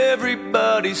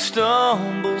 Everybody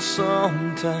stumbles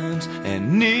sometimes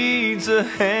and needs a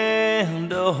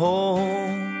hand to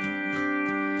hold,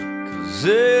 'cause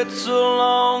it's a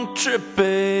long trip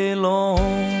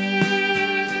alone.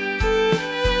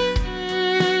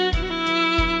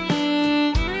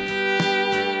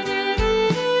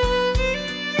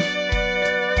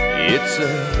 It's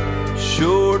a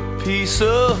short piece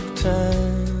of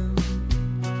time,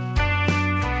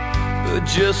 but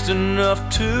just enough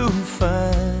to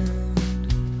find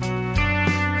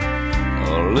a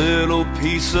little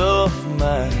peace of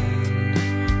mind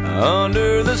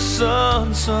under the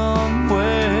sun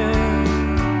somewhere.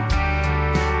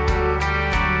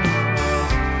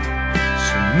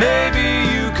 So maybe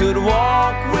you could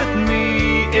walk with me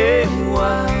a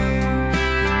while,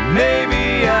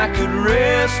 maybe I could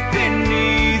rest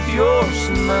beneath your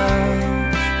smile.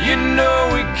 You know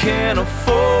we can't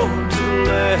afford to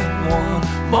let one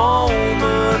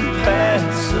moment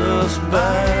pass us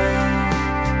by,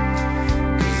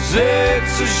 'cause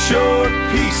it's a short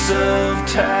piece of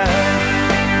time.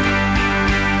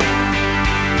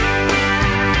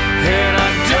 And I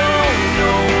don't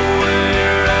know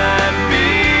where I'd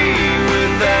be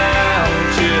without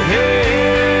you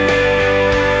here,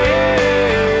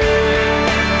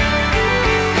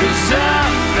 'cause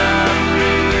I'm not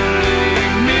really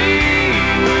me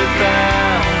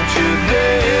without you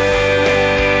there.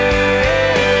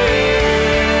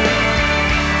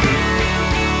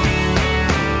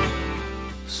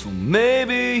 So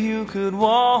maybe you could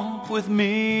walk with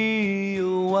me a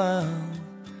while,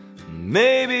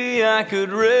 maybe I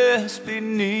could rest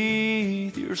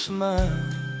beneath your smile.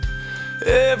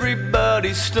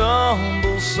 Everybody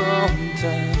stumbles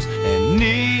sometimes and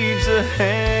needs a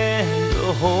hand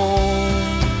to hold.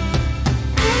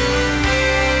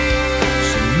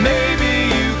 So maybe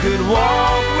you could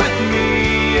walk with me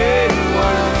a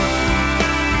while,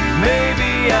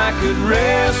 maybe I could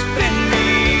rest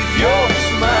beneath your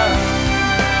smile.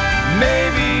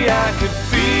 Maybe I could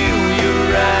feel you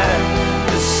right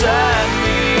beside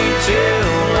me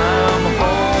till I'm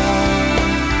home,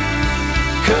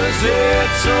 'cause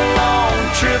it's a long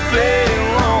trip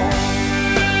alone.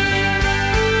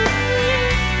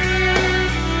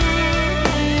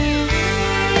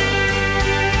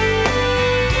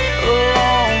 A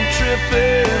long trip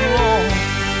alone.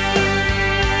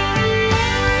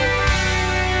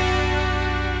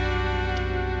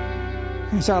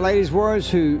 It's Our Lady's words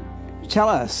who tell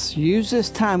us, use this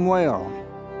time well.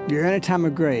 You're in a time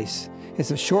of grace.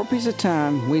 It's a short piece of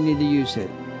time. We need to use it.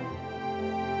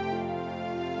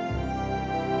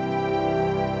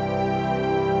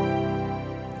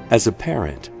 As a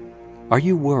parent, are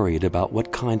you worried about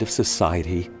what kind of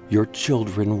society your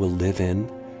children will live in?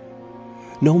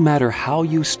 No matter how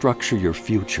you structure your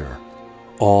future,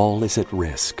 all is at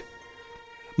risk.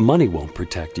 Money won't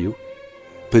protect you.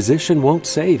 Position won't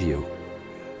save you.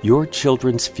 Your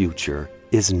children's future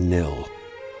is nil.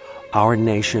 Our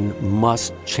nation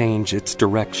must change its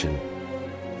direction.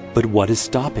 But what is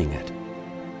stopping it?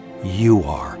 You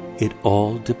are. It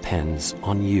all depends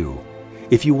on you.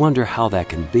 If you wonder how that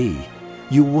can be,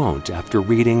 you won't after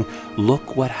reading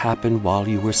Look What Happened While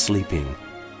You Were Sleeping,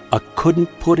 a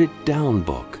couldn't-put-it-down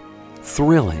book,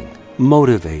 thrilling,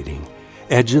 motivating,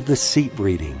 edge-of-the-seat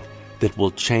reading that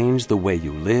will change the way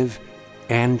you live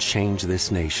and change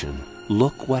this nation.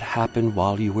 Look What Happened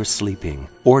While You Were Sleeping.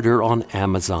 Order on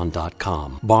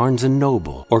Amazon.com, Barnes &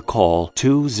 Noble, or call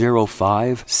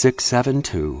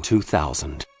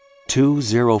 205-672-2000.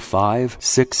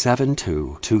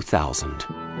 205-672-2000.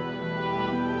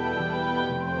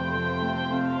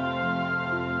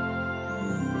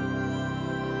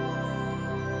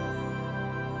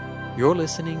 You're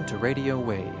listening to Radio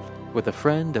Wave with a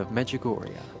Friend of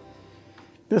Medjugorje.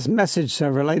 This message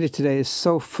related today is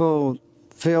so filled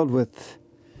with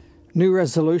new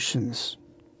resolutions.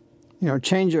 You know,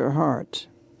 change your heart.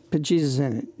 Put Jesus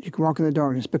in it. You can walk in the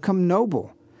darkness. Become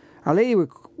noble. Our Lady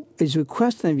is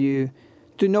requesting of you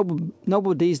do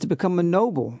noble deeds to become a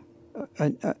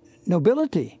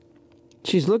nobility.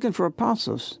 She's looking for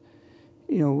apostles.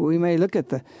 We may look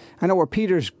at I know where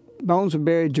Peter's bones were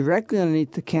buried directly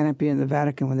underneath the canopy in the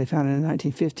Vatican when they found it in the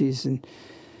 1950s,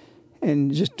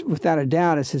 and just without a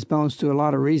doubt, it's his bones to a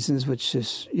lot of reasons, which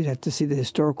is, you'd have to see the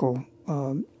historical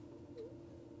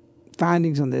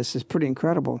findings on this. Is pretty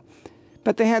incredible.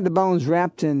 But they had the bones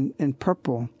wrapped in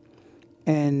purple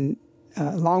and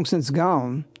long since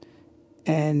gone,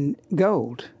 and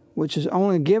gold, which is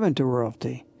only given to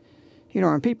royalty.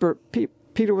 And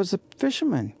Peter was a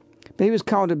fisherman, but he was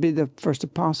called to be the first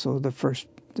apostle, the first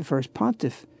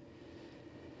pontiff.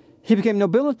 He became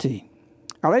nobility.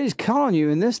 Our Lady's calling you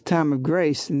in this time of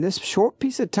grace, in this short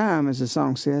piece of time, as the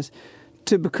song says,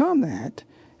 to become that.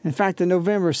 In fact, the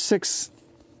November 6th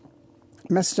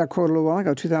message I quoted a little while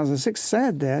ago, 2006,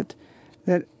 said that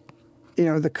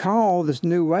the call, this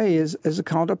new way, is a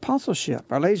call to apostleship.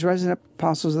 Our Lady's raising up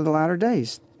apostles of the latter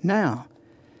days now.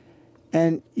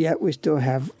 And yet we still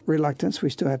have reluctance. We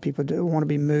still have people who want to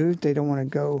be moved. They don't want to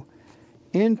go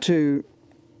into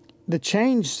the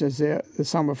change, as the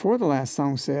song before the last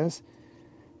song says.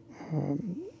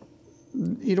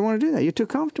 You don't want to do that. You're too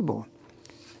comfortable.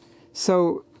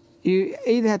 So you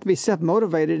either have to be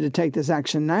self-motivated to take this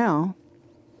action now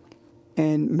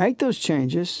and make those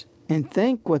changes and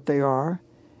think what they are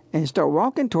and start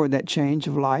walking toward that change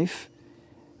of life,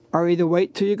 or either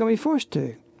wait till you're going to be forced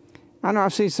to. I know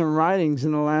I've seen some writings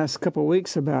in the last couple of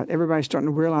weeks about everybody starting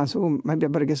to realize, maybe I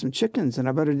better get some chickens, and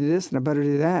I better do this, and I better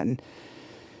do that. And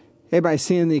everybody's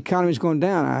seeing the economy's going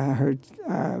down. I heard,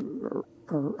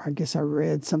 or I guess I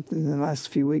read something in the last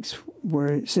few weeks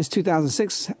where since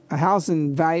 2006,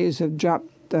 housing values have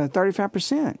dropped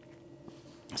 35%.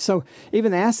 So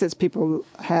even the assets people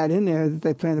had in there that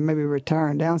they plan to maybe retire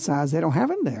and downsize, they don't have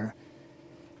them there.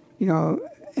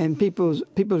 And people's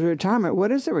retirement,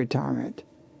 what is a retirement?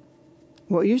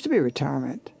 Well, it used to be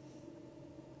retirement.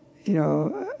 It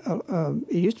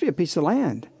used to be a piece of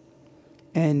land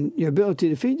and your ability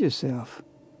to feed yourself.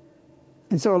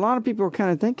 And so a lot of people are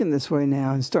kind of thinking this way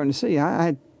now and starting to see. I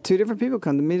had two different people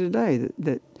come to me today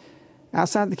that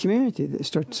outside the community that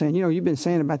start saying, you've been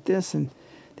saying about this and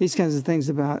these kinds of things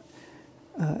about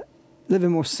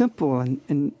living more simple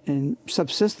and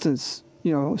subsistence,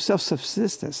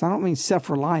 self-subsistence. I don't mean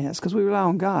self-reliance, because we rely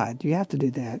on God. You have to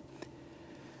do that.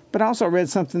 But I also read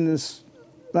something this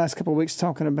last couple of weeks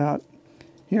talking about,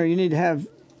 you need to have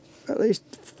at least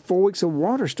 4 weeks of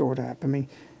water stored up. I mean,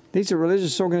 these are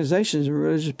religious organizations and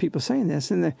religious people saying this,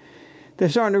 and they're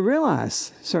starting to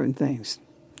realize certain things.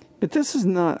 But this is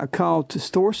not a call to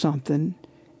store something,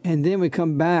 and then we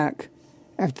come back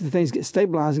after the things get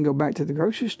stabilized and go back to the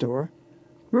grocery store.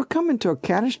 We're coming to a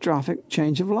catastrophic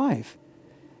change of life.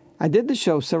 I did the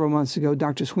show several months ago,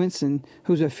 Dr. Swinson,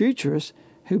 who's a futurist,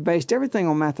 who based everything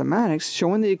on mathematics,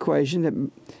 showing the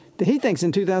equation that he thinks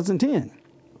in 2010.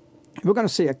 We're going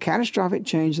to see a catastrophic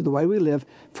change of the way we live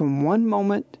from one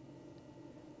moment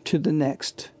to the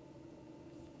next.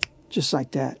 Just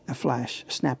like that, a flash,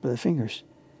 a snap of the fingers.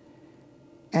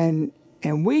 And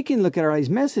we can look at Our Lady's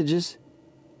messages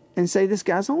and say, this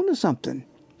guy's on to something.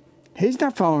 He's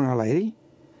not following Our Lady.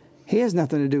 He has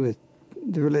nothing to do with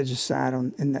the religious side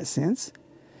in that sense.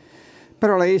 But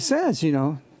Our Lady says,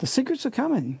 the secrets are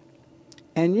coming.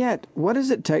 And yet, what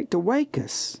does it take to wake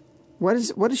us? What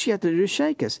does she have to do to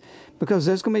shake us? Because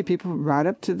there's going to be people right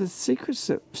up to the secrets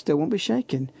that still won't be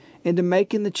shaken into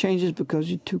making the changes because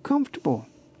you're too comfortable.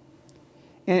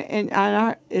 And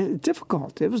it's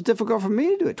difficult. It was difficult for me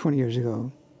to do it 20 years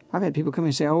ago. I've had people come in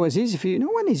and say, it's easy for you. No,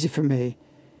 it wasn't easy for me.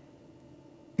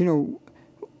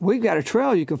 We've got a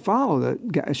trail you can follow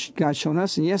that God's shown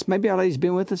us. And yes, maybe Our Lady's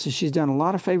been with us and she's done a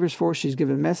lot of favors for us. She's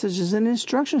given messages and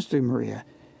instructions through Maria.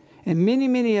 And many,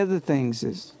 many other things.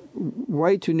 Is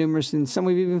way too numerous, and some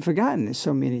we've even forgotten. There's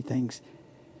so many things.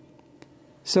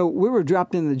 So we were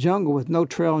dropped in the jungle with no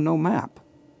trail, no map.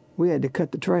 We had to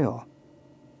cut the trail.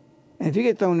 And if you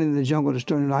get thrown into the jungle to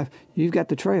start your life, you've got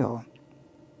the trail.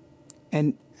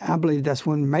 And I believe that's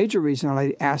one major reason Our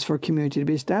Lady asked for a community to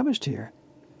be established here.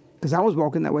 Because I was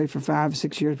walking that way for 5 or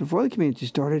 6 years before the community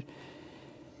started,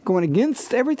 going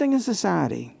against everything in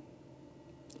society.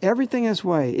 Everything in its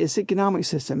way, its economic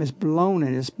system, its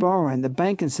loaning, its borrowing, the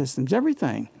banking systems,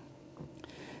 everything.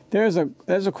 There's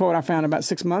a quote I found about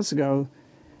 6 months ago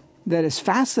that is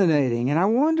fascinating, and I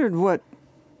wondered what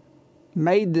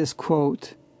made this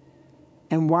quote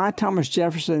and why Thomas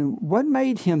Jefferson, what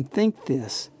made him think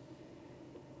this?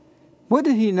 What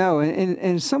did he know? And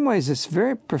in some ways it's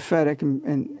very prophetic,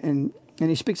 and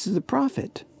he speaks as a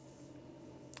prophet.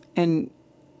 And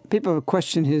people have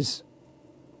questioned his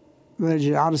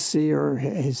religiosity or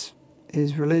his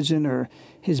religion or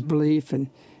his belief, and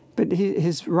But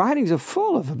his writings are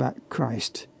full of about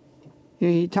Christ.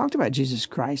 He talked about Jesus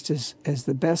Christ as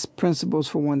the best principles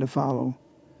for one to follow.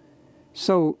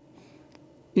 So,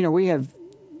 we have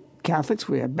Catholics,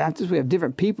 we have Baptists, we have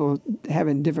different people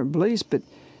having different beliefs, but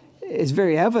it's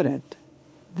very evident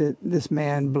that this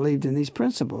man believed in these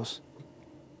principles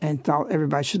and thought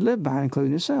everybody should live by it,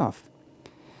 including himself.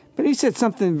 But he said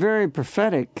something very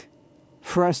prophetic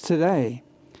for us today.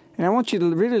 And I want you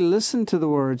to really listen to the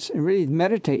words and really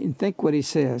meditate and think what he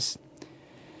says.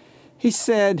 He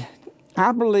said,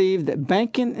 I believe that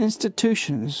banking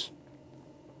institutions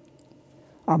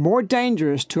are more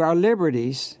dangerous to our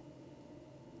liberties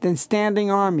than standing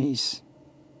armies.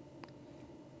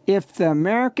 If the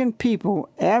American people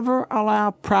ever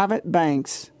allow private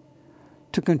banks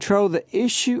to control the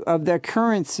issue of their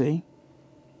currency,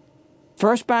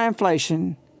 first by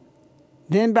inflation,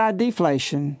 then by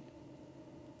deflation,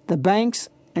 the banks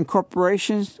and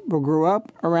corporations will grow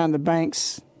up around the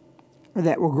banks,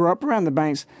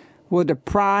 will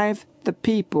deprive the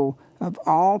people of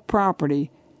all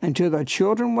property until their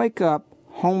children wake up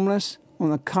homeless on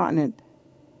the continent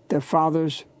their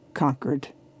fathers conquered.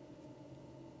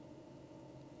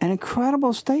 An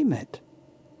incredible statement.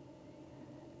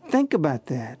 Think about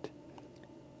that.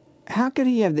 How could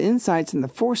he have the insights and the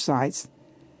foresights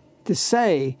to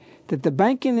say that the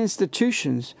banking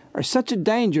institutions are such a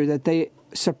danger that they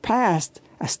surpassed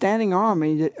a standing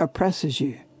army that oppresses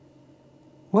you?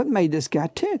 What made this guy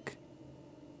tick?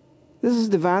 This is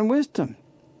divine wisdom.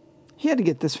 He had to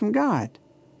get this from God.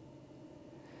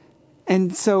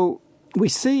 And so we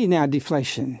see now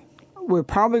deflation. We're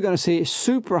probably going to see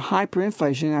super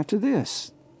hyperinflation after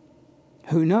this.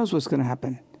 Who knows what's going to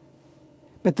happen?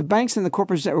 But the banks and the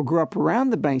corporations that will grow up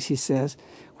around the banks, he says,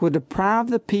 will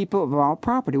deprive the people of all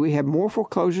property. We have more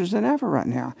foreclosures than ever right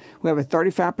now. We have a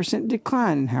 35%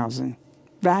 decline in housing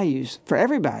values for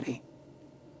everybody.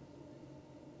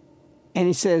 And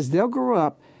he says they'll grow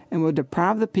up and will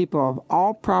deprive the people of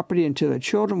all property until their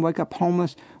children wake up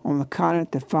homeless on the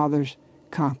continent their fathers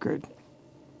conquered.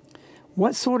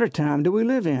 What sort of time do we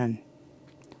live in?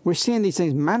 We're seeing these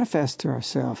things manifest to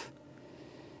ourselves.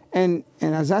 And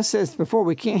as I said before,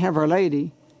 we can't have Our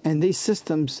Lady and these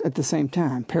systems at the same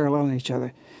time, paralleling each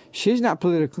other. She's not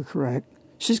politically correct.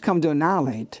 She's come to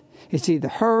annihilate. It's either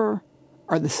her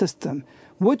or the system.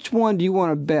 Which one do you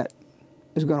want to bet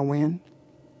is going to win?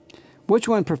 Which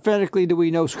one prophetically do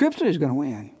we know Scripture is going to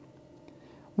win?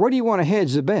 Where do you want to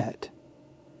hedge the bet?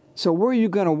 So where are you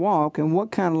going to walk, and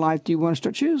what kind of life do you want to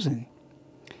start choosing?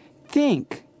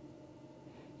 Think.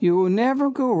 You will never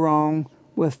go wrong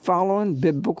with following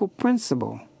biblical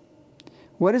principle.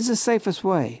 What is the safest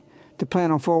way? To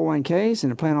plan on 401ks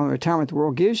and to plan on the retirement the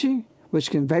world gives you, which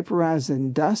can vaporize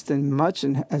in dust, and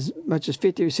as much as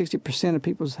 50 or 60% of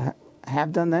people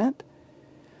have done that?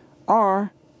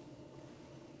 Or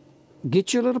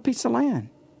get you a little piece of land.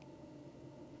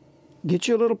 Get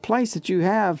you a little place that you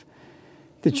have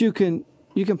that you can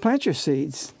plant your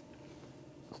seeds.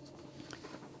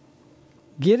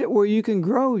 Get it where you can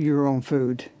grow your own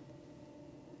food.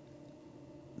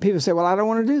 People say, well, I don't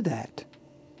want to do that.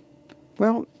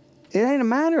 Well, it ain't a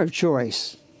matter of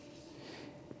choice.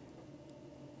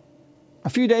 A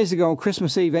few days ago,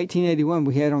 Christmas Eve, 1881,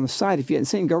 we had on the site. If you hadn't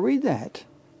seen it, go read that.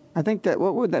 I think that,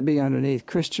 what would that be underneath?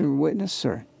 Christian Witness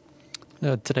or?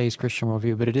 Today's Christian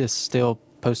Worldview, but it is still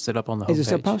posted up on the homepage. Is it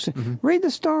still posted? Mm-hmm. Read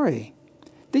the story.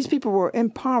 These people were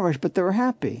impoverished, but they were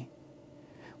happy.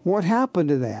 What happened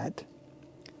to that?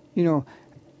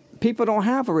 People don't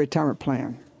have a retirement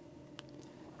plan.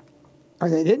 Or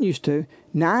they didn't used to.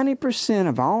 90%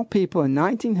 of all people in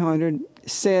 1900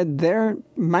 said their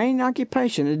main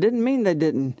occupation, it didn't mean they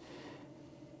didn't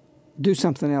do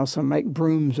something else or make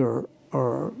brooms or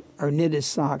knitted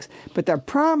socks, but their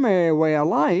primary way of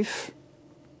life,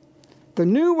 the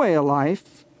new way of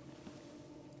life,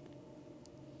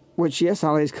 which, yes, I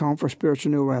always call for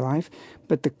spiritual new way of life,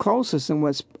 but the closest and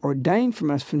what's ordained from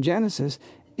us from Genesis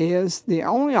is the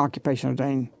only occupation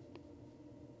ordained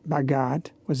by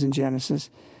God was in Genesis.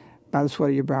 By the sweat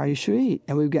of your brow you should eat.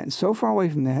 And we've gotten so far away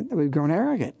from that we've grown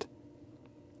arrogant.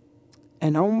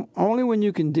 And only when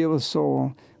you can deal with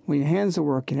soil, when your hands are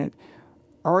working it,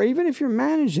 or even if you're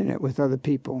managing it with other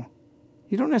people,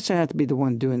 you don't necessarily have to be the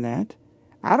one doing that.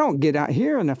 I don't get out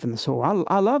here enough in the soil.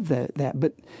 I love that,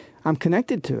 but I'm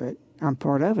connected to it. I'm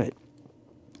part of it.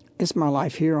 It's my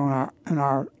life here on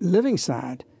our living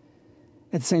side.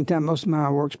 At the same time, most of my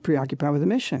work's preoccupied with the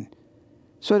mission.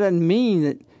 So it doesn't mean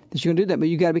that you're going to do that, but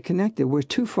you got to be connected. We're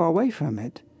too far away from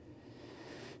it.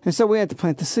 And so we have to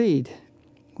plant the seed.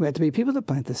 We have to be people that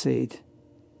plant the seed.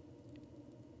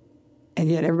 And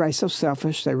yet everybody's so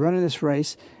selfish. They run in this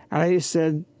race. Our Lady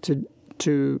said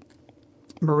to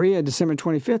Maria, December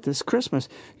 25th, this Christmas,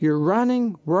 you're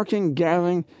running, working,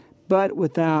 gathering, but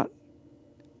without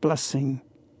blessing.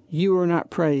 You are not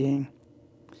praying.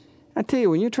 I tell you,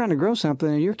 when you're trying to grow something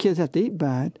and your kids have to eat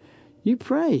by it, you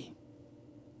pray.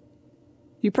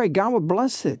 You pray God will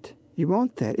bless it. You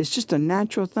want that. It's just a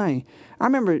natural thing. I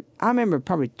remember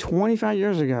probably 25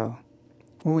 years ago,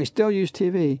 when we still used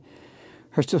TV,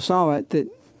 or still saw it, that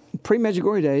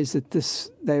pre-Medjugorje days, I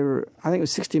think it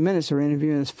was 60 Minutes, they were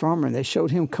interviewing this farmer, and they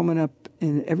showed him coming up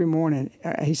in every morning.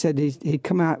 He said he'd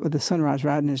come out with the sunrise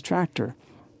riding his tractor,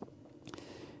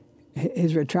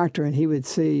 his red tractor, and he would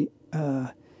see,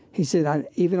 he said,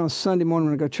 even on Sunday morning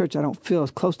when I go to church, I don't feel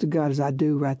as close to God as I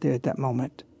do right there at that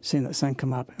moment, seeing the sun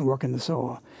come up and working the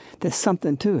soil. There's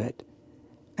something to it.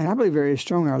 And I believe very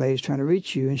strong Our Lady's trying to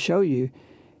reach you and show you,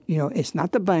 it's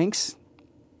not the banks.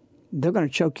 They're going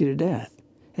to choke you to death.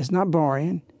 It's not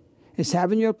borrowing. It's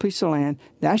having your piece of land.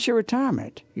 That's your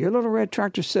retirement. Your little red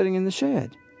tractor sitting in the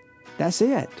shed. That's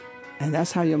it. And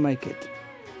that's how you'll make it.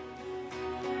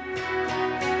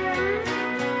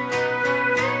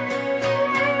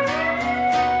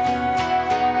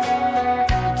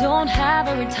 Don't have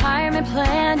a retirement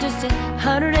plan, just a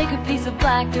 100-acre piece of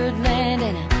black dirt land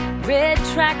and a red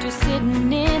tractor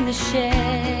sitting in the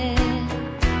shed.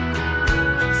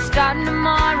 Starting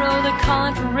tomorrow, they're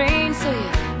calling for rain, so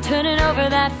you're turning over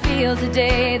that field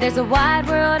today. There's a wide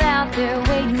world out there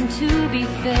waiting to be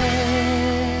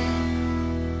fed.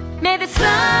 May the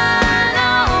sun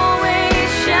always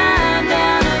shine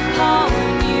down upon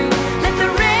you. Let the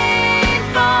rain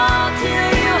fall till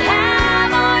you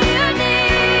have all you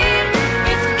need.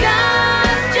 It's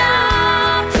God's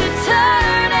job to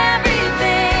turn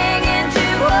everything into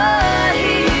what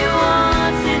He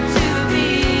wants it to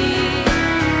be.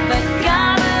 But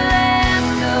God bless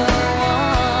the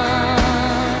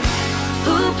ones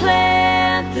who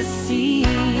plant the seed.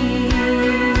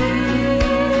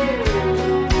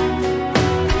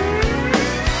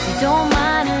 Don't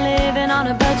mind living on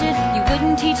a budget. You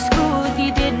wouldn't teach school if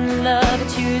you didn't love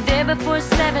it. You're there before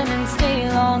 7 and stay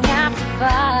long after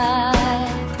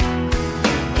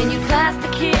 5. In your class the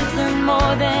kids learn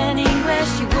more than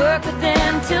English. You work with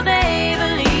them till they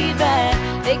believe that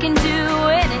they can do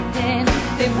anything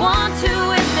they want to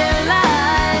with their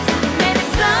lives. May the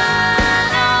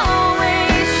sun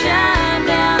always shine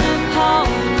down upon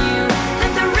you.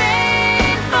 Let the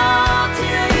rain fall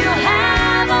till you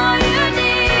have all you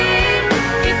need.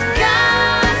 It's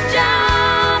God's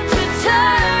job to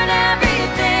turn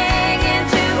everything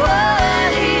into what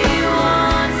He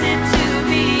wants it to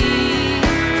be.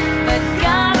 But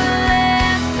God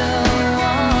bless the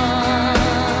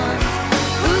ones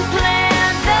who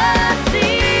plant the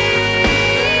seed.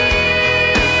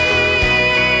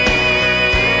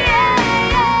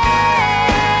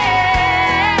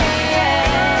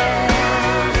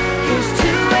 Here's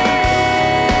to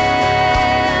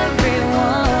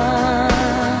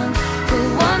everyone who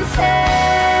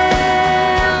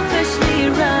unselfishly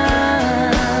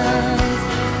runs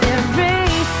their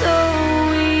race so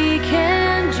we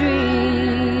can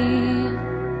dream.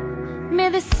 May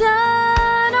the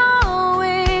sun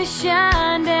always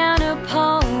shine down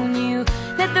upon you.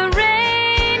 Let the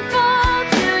rain fall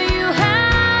till you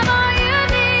have all you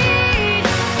need.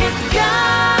 It's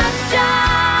God's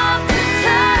job to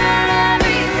turn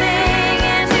everything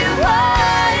into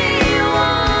what He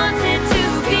wants it to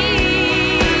be.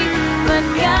 But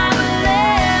God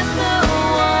bless the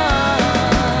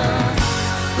ones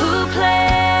who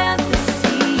plant the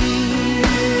seed.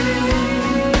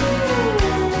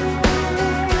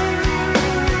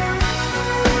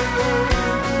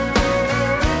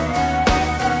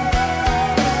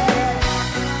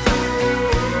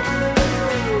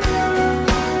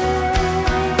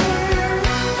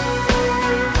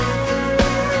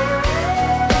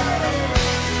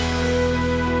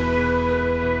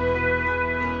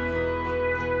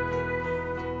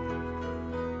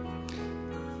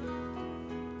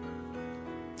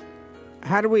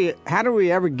 How do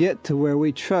we ever get to where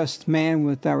we trust man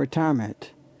with our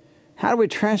retirement? How do we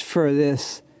transfer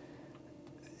this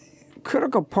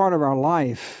critical part of our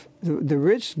life, the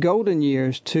rich golden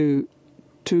years, to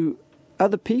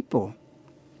other people?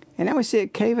 And now we see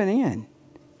it caving in,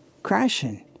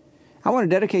 crashing. I want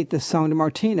to dedicate this song to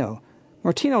Martino.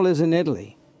 Martino lives in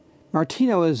Italy.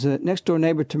 Martino is a next-door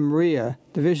neighbor to Maria,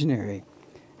 the visionary.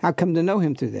 I've come to know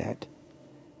him through that.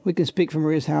 We can speak from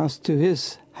Maria's house to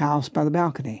his house by the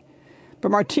balcony. But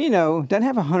Martino doesn't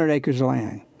have 100 acres of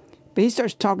land. But he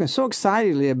starts talking so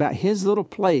excitedly about his little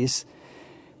place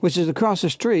which is across the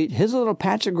street, his little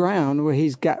patch of ground where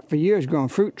he's got for years grown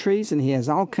fruit trees, and he has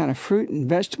all kind of fruit and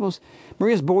vegetables.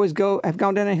 Maria's boys have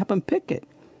gone down and help him pick it.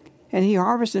 And he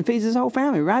harvests and feeds his whole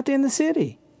family right there in the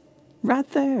city. Right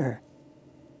there.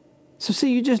 So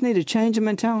see, you just need to change the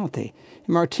mentality.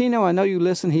 Martino, I know you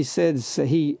listen, he says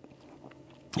he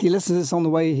listens to this on the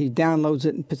way, he downloads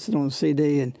it and puts it on a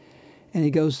CD, and he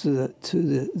goes to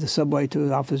the subway to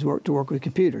his office work to work with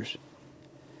computers.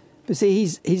 But see,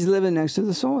 he's living next to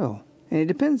the soil, and he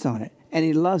depends on it, and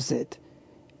he loves it.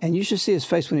 And you should see his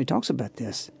face when he talks about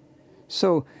this.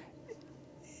 So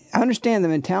I understand the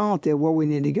mentality of where we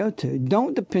need to go to.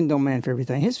 Don't depend on man for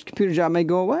everything. His computer job may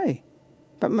go away,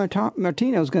 but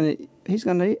Martino's he's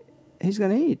gonna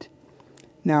eat.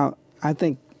 Now, I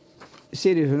think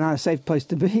cities are not a safe place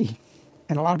to be,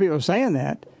 and a lot of people are saying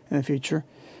that in the future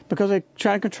because they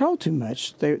try to control too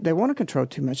much. They want to control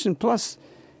too much, and plus,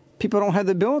 people don't have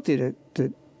the ability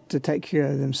to take care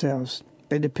of themselves.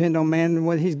 They depend on man and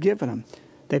what he's given them.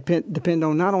 They depend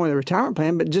on not only the retirement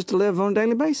plan, but just to live on a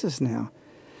daily basis now.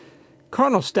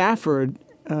 Cardinal Stafford,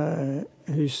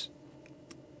 who's,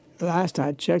 last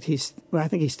I checked, I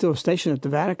think he's still stationed at the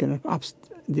Vatican,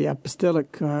 the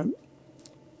Apostolic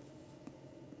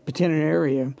Paternity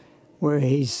area, where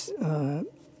he's,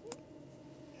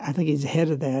 I think he's the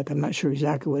head of that. I'm not sure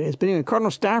exactly what it is. But anyway,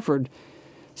 Cardinal Stafford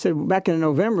said back in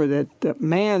November that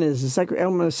man is a sacred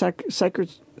element of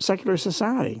secular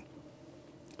society.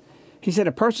 He said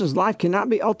a person's life cannot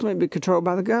be ultimately controlled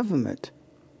by the government.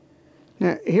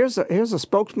 Now, here's a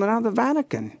spokesman out of the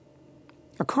Vatican,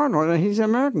 a cardinal, and he's an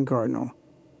American cardinal,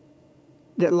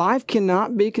 that life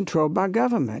cannot be controlled by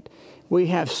government. We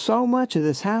have so much of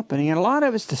this happening, and a lot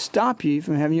of it's to stop you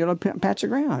from having your little patch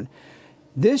of ground.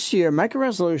 This year, make a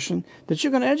resolution that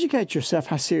you're going to educate yourself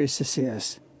how serious this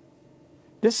is.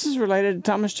 This is related to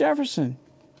Thomas Jefferson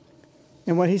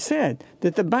and what he said,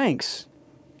 that the banks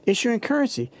issuing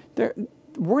currency,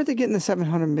 where are they getting the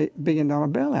 $700 billion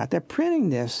bailout? They're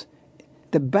printing this.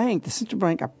 The bank, the central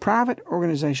bank, a private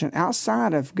organization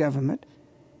outside of government,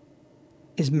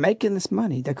 is making this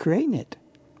money. They're creating it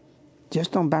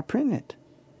just by printing it.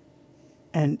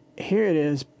 And here it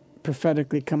is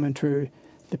prophetically coming true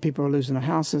that people are losing their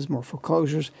houses, more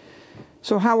foreclosures.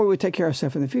 So how will we take care of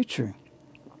ourselves in the future?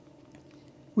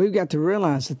 We've got to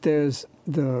realize that there's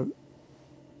the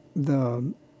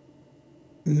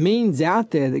means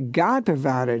out there that God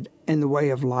provided in the way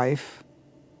of life,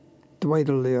 the way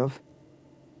to live,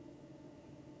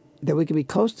 that we can be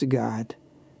close to God,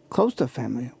 close to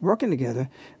family, working together.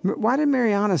 Why did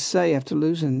Mariana say after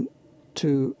losing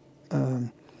to,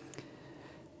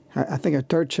 I think her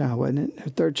third child, wasn't it? Her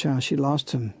third child, she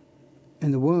lost him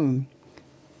in the womb,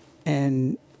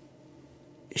 and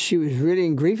she was really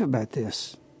in grief about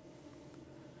this.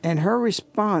 And her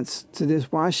response to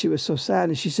this, why she was so sad,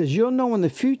 and she says, you'll know in the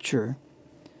future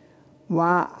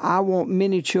why I want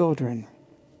many children.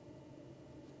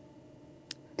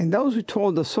 And those who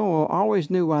toiled the soil always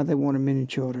knew why they wanted many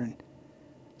children.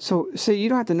 So, see, you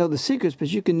don't have to know the secrets,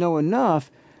 but you can know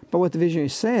enough by what the visionary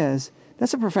says.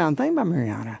 That's a profound thing by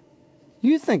Mariana.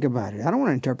 You think about it. I don't want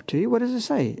to interpret to you. What does it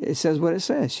say? It says what it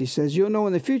says. She says, you'll know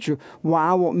in the future why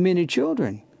I want many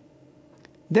children.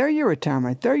 They're your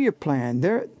retirement. They're your plan.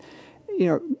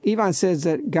 Yvonne says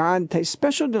that God takes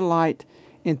special delight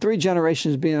in 3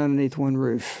 generations being underneath one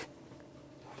roof.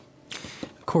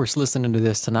 Of course, listening to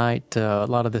this tonight, a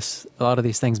lot of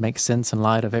these things make sense in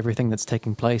light of everything that's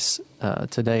taking place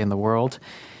today in the world.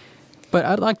 But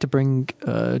I'd like to bring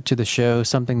to the show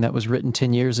something that was written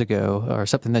 10 years ago, or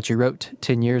something that you wrote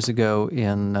 10 years ago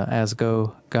in As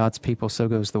Go God's People, So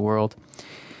Goes the World.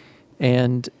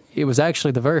 And it was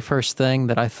actually the very first thing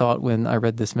that I thought when I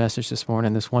read this message this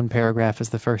morning. This one paragraph is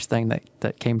the first thing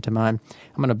that came to mind.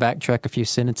 I'm going to backtrack a few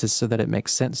sentences so that it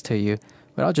makes sense to you.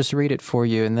 But I'll just read it for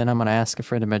you, and then I'm going to ask a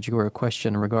friend of Medjugorje a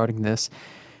question regarding this.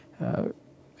 And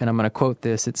I'm going to quote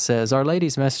this. It says, Our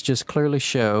Lady's messages clearly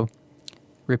show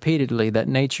repeatedly that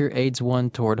nature aids one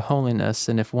toward holiness,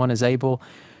 and if one is able,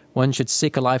 one should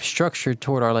seek a life structured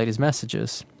toward Our Lady's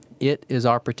messages. It is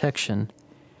our protection.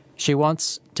 She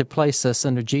wants to place us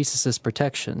under Jesus'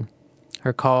 protection.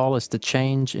 Her call is to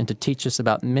change and to teach us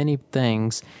about many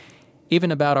things,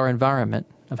 even about our environment,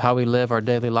 of how we live our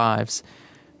daily lives.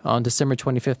 On December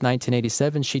 25th,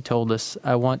 1987, she told us,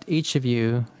 I want each of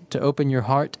you to open your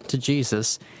heart to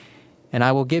Jesus, and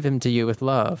I will give him to you with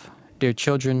love. Dear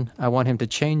children, I want him to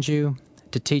change you,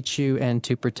 to teach you, and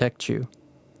to protect you.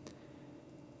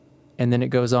 And then it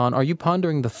goes on, are you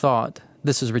pondering the thought,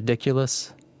 this is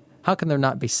ridiculous? How can there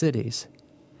not be cities?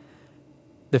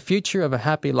 The future of a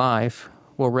happy life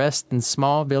will rest in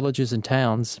small villages and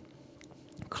towns,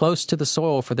 close to the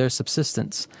soil for their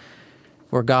subsistence,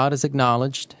 where God is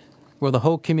acknowledged, where the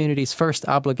whole community's first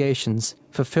obligations,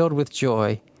 fulfilled with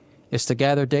joy, is to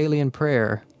gather daily in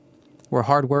prayer, where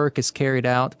hard work is carried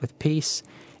out with peace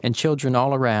and children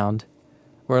all around,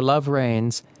 where love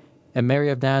reigns and Mary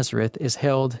of Nazareth is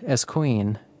held as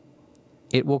queen.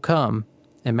 It will come,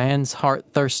 and man's heart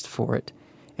thirsts for it,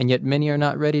 and yet many are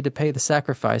not ready to pay the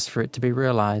sacrifice for it to be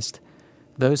realized.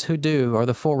 Those who do are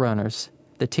the forerunners,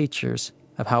 the teachers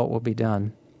of how it will be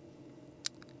done.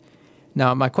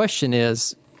 Now, my question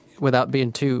is, without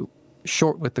being too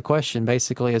short with the question,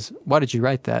 basically is, why did you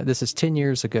write that? This is 10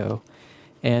 years ago,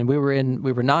 and we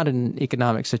were not in an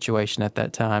economic situation at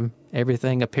that time.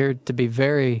 Everything appeared to be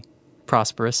very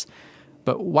prosperous,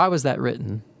 but why was that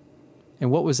written? And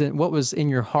what was in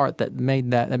your heart that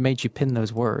made you pen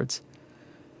those words?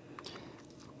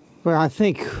 Well, I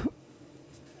think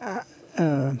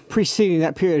preceding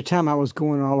that period of time, I was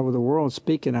going all over the world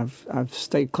speaking. I've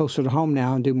stayed closer to home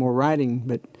now and do more writing,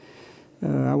 but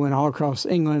I went all across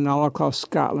England, all across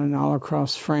Scotland, all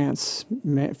across France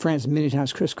many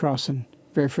times crisscrossing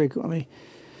very frequently,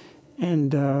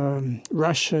 and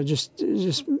Russia, just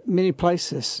many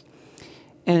places.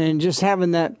 And just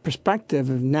having that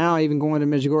perspective of now even going to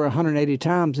Medjugorje 180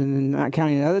 times, and then not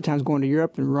counting the other times going to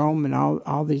Europe and Rome and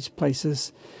all these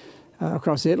places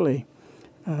across Italy,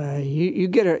 you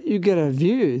get a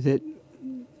view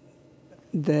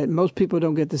that most people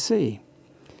don't get to see.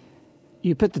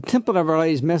 You put the Temple of Our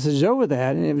Lady's message over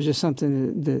that, and it was just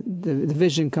something that the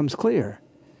vision comes clear,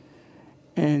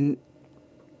 and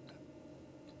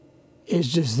it's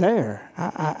just there.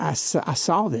 I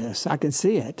saw this. I can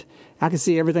see it. I can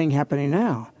see everything happening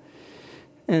now.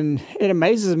 And it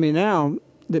amazes me now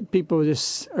that people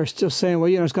just are still saying,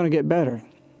 well, it's going to get better.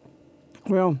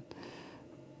 Well,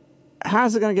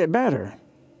 how's it going to get better?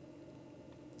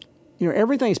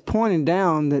 Everything's pointing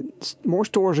down that more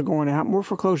stores are going out, more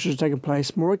foreclosures are taking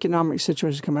place, more economic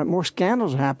situations come up, more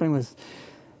scandals are happening with,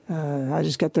 I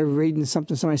just got there reading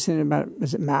something somebody sent about,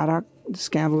 is it Maddox, the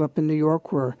scandal up in New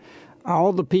York, where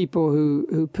all the people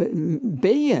who put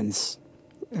billions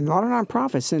and a lot of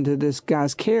nonprofits into this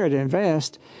guy's care to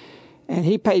invest, and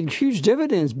he paid huge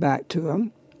dividends back to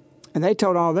them, and they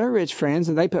told all their rich friends,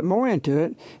 and they put more into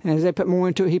it, and as they put more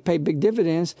into it, he paid big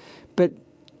dividends, but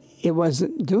it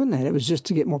wasn't doing that. It was just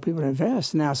to get more people to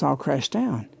invest, and now it's all crashed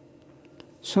down.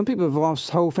 Some people have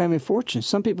lost whole family fortunes.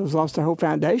 Some people have lost their whole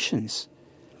foundations.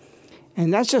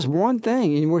 And that's just one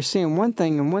thing, and we're seeing one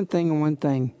thing and one thing and one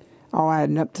thing all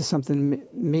adding up to something,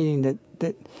 meaning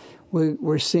that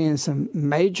we're seeing some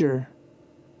major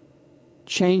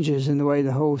changes in the way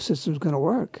the whole system's going to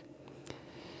work.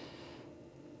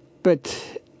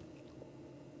 But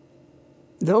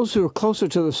those who are closer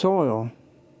to the soil,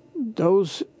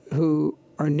 those who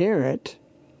are near it,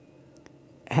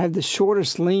 have the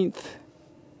shortest length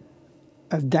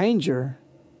of danger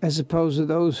as opposed to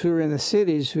those who are in the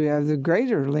cities who have the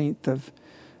greater length of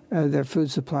their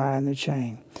food supply and their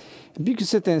chain. If you can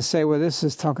sit there and say, well, this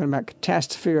is talking about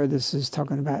catastrophe or this is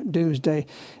talking about doomsday,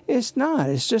 it's not.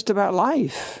 It's just about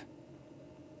life.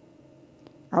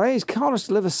 Our Lady's called us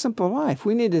to live a simple life.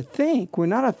 We need to think. We're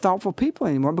not a thoughtful people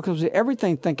anymore because of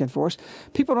everything thinking for us.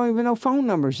 People don't even know phone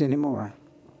numbers anymore.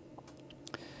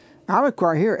 I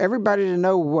require here everybody to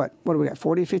know what do we got,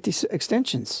 40, 50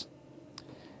 extensions.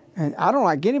 And I don't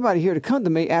like anybody here to come to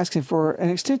me asking for an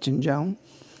extension, Joan.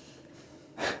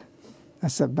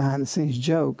 That's a behind-the-scenes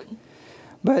joke.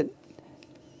 But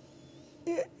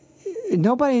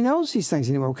nobody knows these things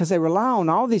anymore because they rely on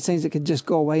all these things that could just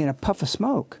go away in a puff of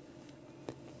smoke.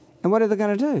 And what are they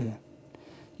going to do?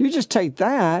 You just take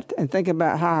that and think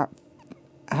about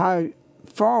how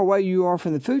far away you are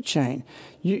from the food chain.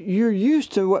 You're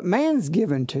used to what man's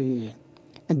given to you.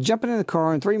 And jumping in the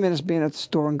car in 3 minutes being at the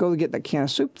store and go to get that can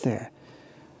of soup there.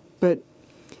 But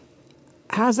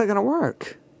how's that going to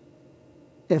work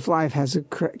if life has a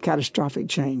catastrophic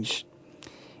change?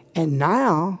 And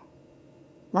now,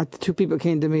 like the two people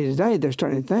came to me today, they're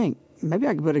starting to think, maybe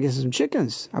I better get some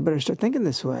chickens. I better start thinking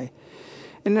this way.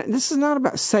 And this is not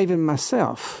about saving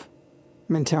myself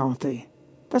mentality.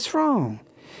 That's wrong.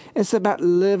 It's about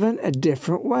living a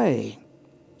different way,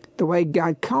 the way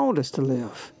God called us to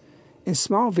live, in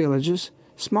small villages,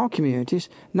 small communities,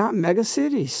 not mega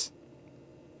cities.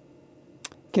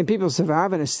 Can people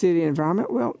survive in a city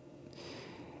environment? Well,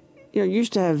 you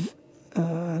used to have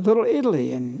Little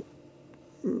Italy and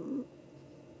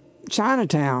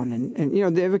Chinatown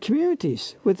and there were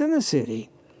communities within the city.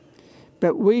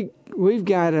 But we've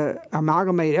got to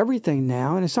amalgamate everything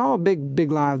now, and it's all a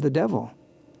big lie of the devil.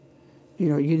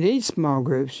 You need small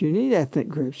groups, you need ethnic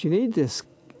groups, you need this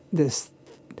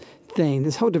thing,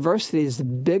 this whole diversity is the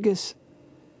biggest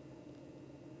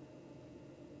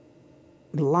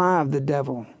lie of the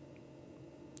devil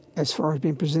as far as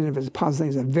being presented as a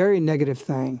positive thing. Is a very negative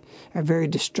thing, a very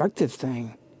destructive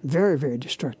thing, very, very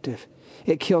destructive.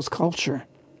 It kills culture.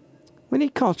 We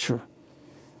need culture.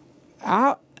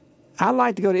 I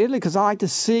like to go to Italy because I like to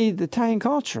see the Italian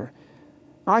culture.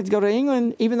 I like to go to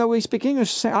England, even though we speak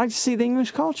English, I like to see the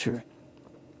English culture.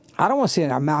 I don't want to see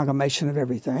an amalgamation of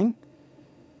everything.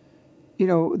 You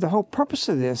know, the whole purpose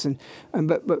of this,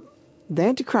 but the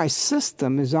Antichrist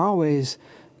system is always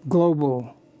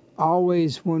global,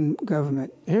 always one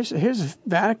government. Here's a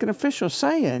Vatican official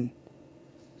saying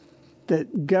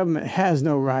that government has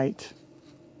no right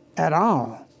at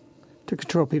all to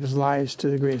control people's lives to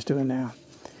the degree it's doing now.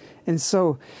 And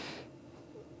so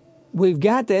we've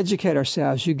got to educate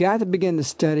ourselves. You got to begin to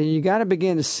study. You got to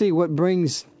begin to see what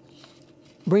brings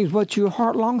what your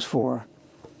heart longs for.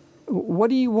 What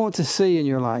do you want to see in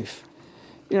your life?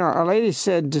 You know, Our Lady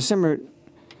said December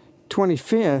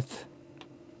 25th,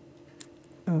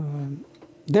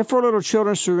 therefore, little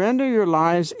children, surrender your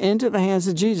lives into the hands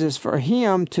of Jesus for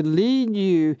Him to lead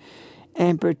you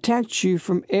and protect you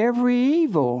from every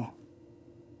evil.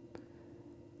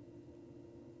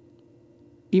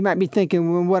 You might be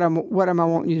thinking, well, what am I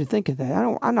wanting you to think of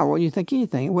that? I'm not wanting you to think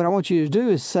anything. What I want you to do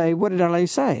is say, what did Our Lady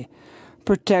say?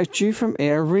 Protect you from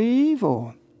every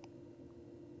evil.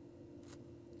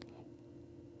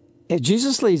 If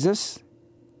Jesus leads us,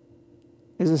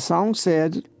 as the song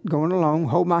said, going along,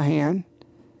 hold my hand.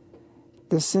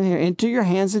 Listen here, into your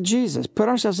hands of Jesus. Put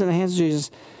ourselves in the hands of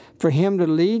Jesus for Him to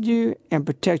lead you and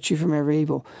protect you from every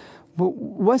evil. But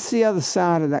what's the other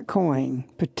side of that coin?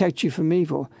 Protect you from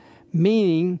evil.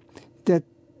 Meaning that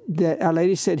Our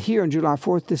Lady said here on July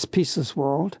 4th, this peaceless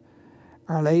world.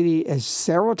 Our Lady has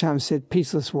several times said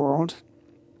peaceless world.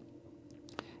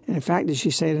 And in fact, did she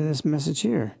say it in this message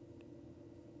here?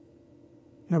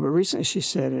 No, but recently she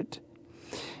said it.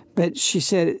 But she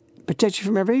said, protect you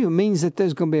from every evil means that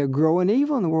there's going to be a growing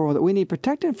evil in the world that we need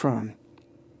protected from.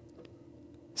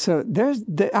 So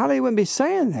Our Lady wouldn't be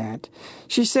saying that.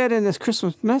 She said in this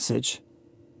Christmas message,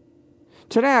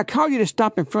 today I call you to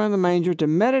stop in front of the manger to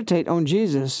meditate on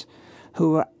Jesus,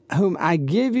 whom I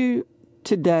give you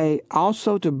today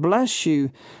also to bless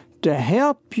you, to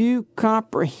help you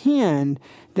comprehend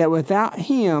that without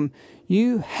Him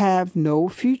you have no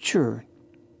future.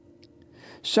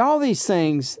 So all these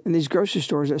things in these grocery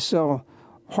stores that sell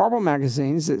horrible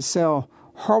magazines, that sell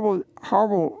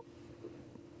horrible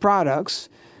products,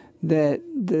 that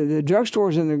the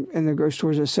drugstores and the grocery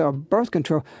stores that sell birth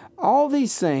control, all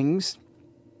these things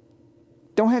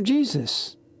don't have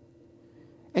Jesus.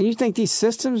 And you think these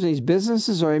systems, these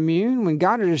businesses are immune? When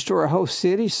God will destroy a whole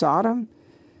city, Sodom,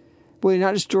 will He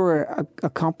not destroy a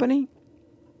company?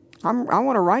 I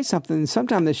want to write something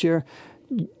sometime this year,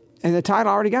 and the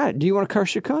title, I already got it. Do you want to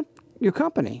curse your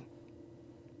company?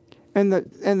 And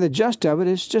the gist of it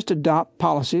is just adopt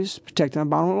policies protecting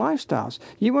abominable lifestyles.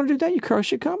 You want to do that, you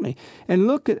curse your company. And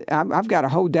look at, I've got a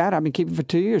whole data I've been keeping for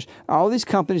 2 years. All these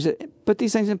companies that put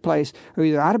these things in place are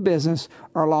either out of business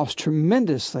or lost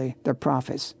tremendously their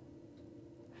profits.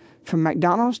 From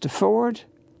McDonald's to Ford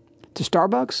to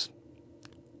Starbucks.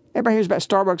 Everybody hears about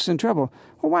Starbucks in trouble.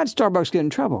 Well, why did Starbucks get in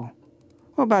trouble?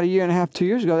 Well, about 1.5 years, 2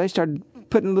 years ago, they started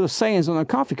putting little sayings on their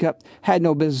coffee cup, had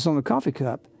no business on the coffee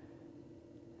cup.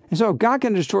 And so if God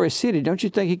can destroy a city, don't you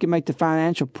think He can make the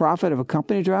financial profit of a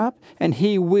company drop? And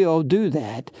He will do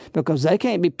that because they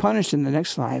can't be punished in the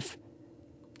next life.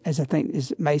 As I think,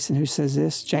 is it Mason who says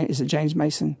this? Is it James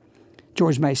Mason?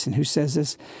 George Mason who says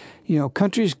this. You know,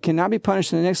 countries cannot be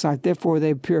punished in the next life, therefore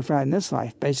they are purified in this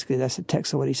life. Basically, that's the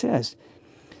text of what he says.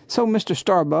 So, Mr.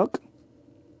 Starbuck,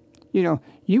 you know,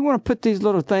 you want to put these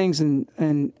little things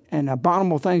and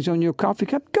abominable things on your coffee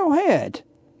cup? Go ahead.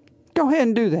 Go ahead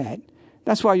and do that.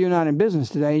 That's why you're not in business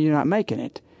today. You're not making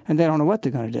it. And they don't know what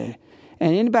they're going to do.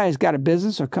 And anybody who's got a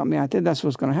business or company out there, that's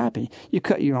what's going to happen. You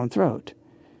cut your own throat.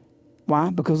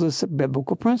 Why? Because it's a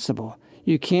biblical principle.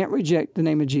 You can't reject the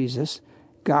name of Jesus,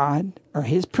 God, or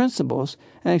His principles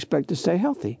and expect to stay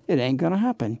healthy. It ain't going to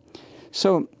happen.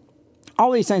 So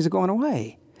all these things are going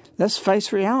away. Let's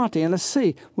face reality and let's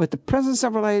see, with the presence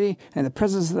of Our Lady and the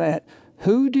presence of that,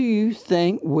 who do you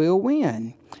think will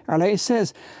win? Our Lady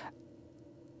says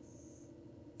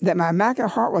that my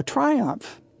immaculate heart will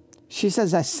triumph. She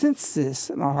says, I sense this,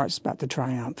 that my heart's about to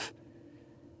triumph.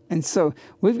 And so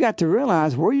we've got to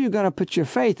realize where you're going to put your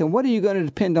faith and what are you going to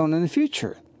depend on in the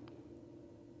future.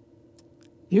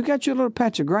 You got your little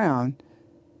patch of ground.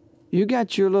 You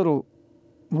got your little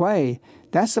way.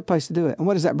 That's the place to do it. And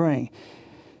what does that bring?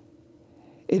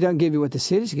 It doesn't give you what the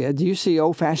cities get. Do you see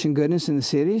old-fashioned goodness in the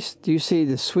cities? Do you see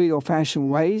the sweet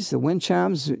old-fashioned ways, the wind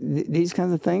chimes, these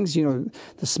kinds of things? You know,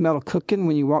 the smell of cooking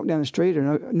when you walk down the street,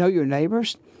 or know your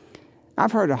neighbors?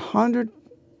 I've heard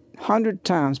 100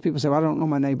 times people say, well, I don't know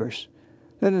my neighbors.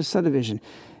 That is a subdivision.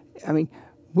 I mean,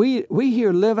 we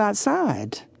here live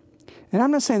outside. And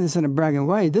I'm not saying this in a bragging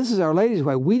way. This is Our Lady's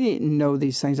way. We didn't know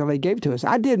these things. Our Lady gave it to us.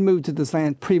 I did move to this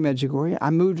land pre-Medjugorje.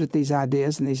 I moved with these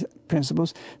ideas and these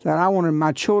principles that I wanted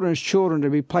my children's children to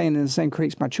be playing in the same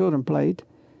creeks my children played.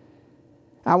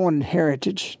 I wanted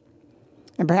heritage.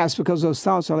 And perhaps because of those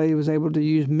thoughts, Our Lady was able to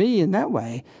use me in that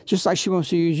way, just like she wants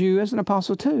to use you as an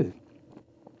apostle too.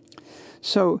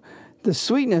 So the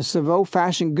sweetness of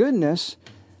old-fashioned goodness,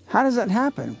 how does that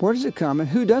happen? Where does it come? And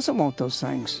who doesn't want those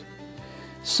things?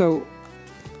 So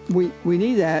we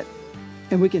need that,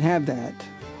 and we can have that.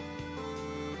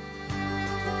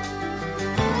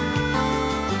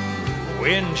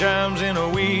 Wind chimes in a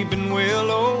weeping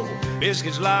willow,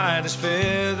 biscuits light as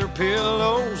feather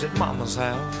pillows at Mama's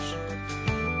house.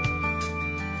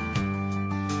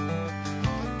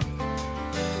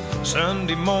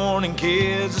 Sunday morning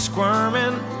kids are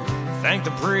squirming, thank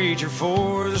the preacher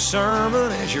for the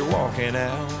sermon as you're walking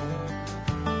out.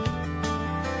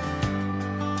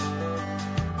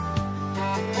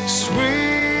 Sweet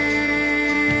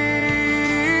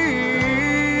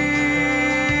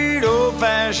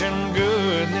old-fashioned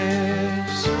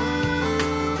goodness.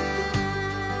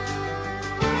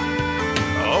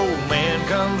 Old man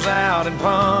comes out and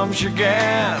pumps your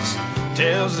gas,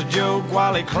 tells the joke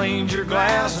while he cleans your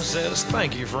glass and says,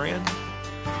 thank you, friend.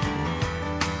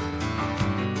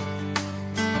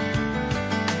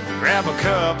 Grab a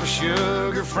cup of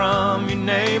sugar from your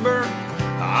neighbor,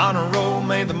 on a roll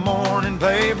made the morning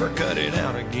paper, cut it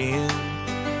out again.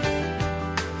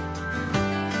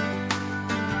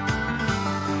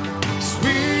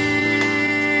 Sweet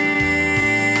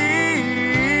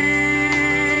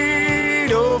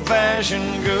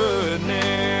old-fashioned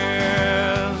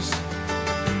goodness.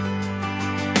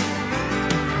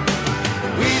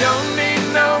 We don't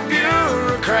need no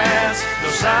bureaucrats,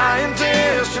 no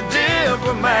scientists or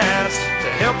diplomats to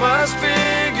help us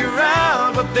figure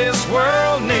out what this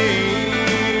world needs.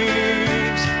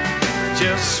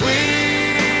 Just sweet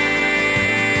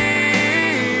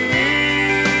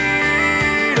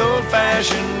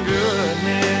old-fashioned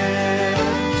goodness.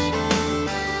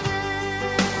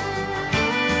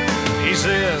 He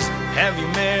says, have you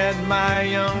met my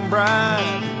young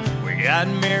bride? We got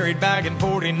married back in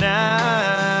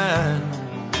 '49.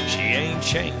 She ain't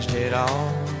changed at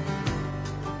all.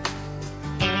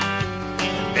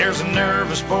 There's a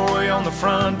nervous boy on the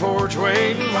front porch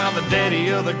waiting while the daddy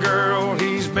of the girl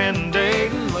he's been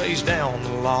dating lays down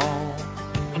the law.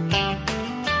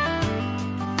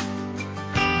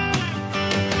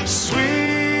 Sweet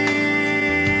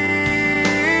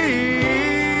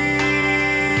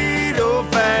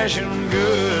old-fashioned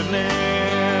goodness.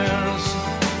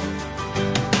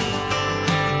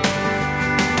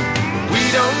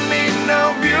 We don't need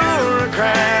no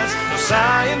bureaucrats, no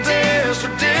scientists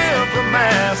or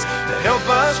diplomats to help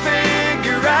us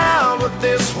figure out what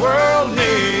this world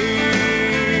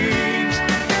needs.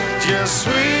 Just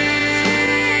sweet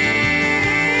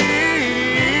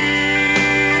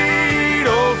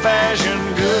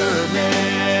old-fashioned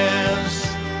goodness.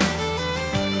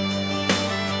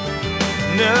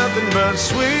 Nothing but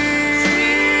sweet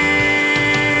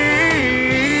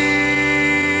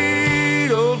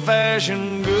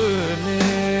old-fashioned goodness.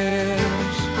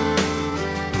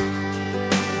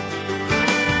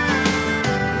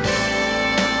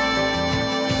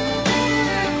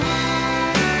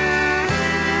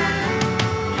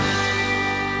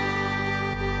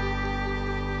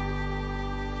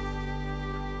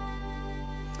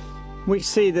 We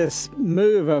see this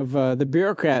move of the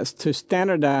bureaucrats to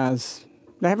standardize.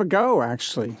 They have a go,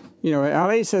 actually. You know, Our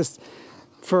Lady says,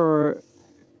 for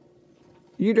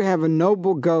you to have a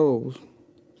noble goal,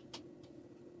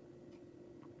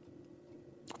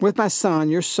 with my son,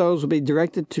 your souls will be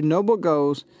directed to noble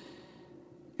goals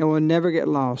and will never get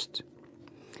lost.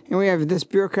 And we have this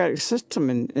bureaucratic system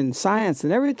in science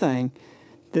and everything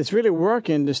that's really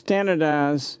working to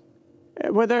standardize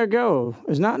where their goal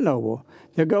is not noble.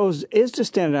 Their goal is to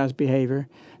standardize behavior.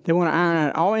 They want to iron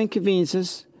out all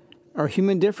inconveniences or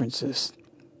human differences.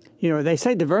 You know, they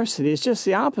say diversity. It's just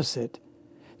the opposite.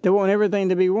 They want everything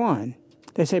to be one.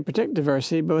 They say protect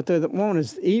diversity, but what they want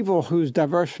is evil who's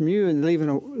diverse from you and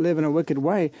live in a wicked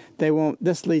way.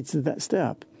 This leads to that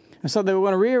step. And so they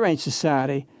want to rearrange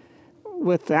society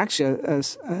with actually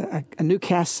a new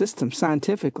caste system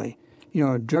scientifically.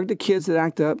 drug the kids that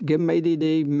act up, give them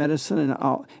ADD medicine and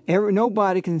all.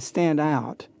 Nobody can stand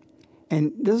out.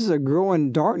 And this is a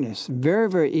growing darkness, very,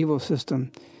 very evil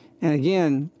system. And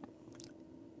again,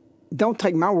 don't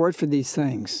take my word for these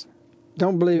things.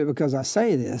 Don't believe it because I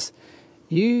say this.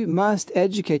 You must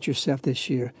educate yourself this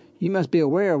year. You must be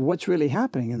aware of what's really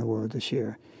happening in the world this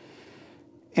year.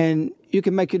 And you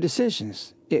can make your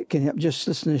decisions. It can help just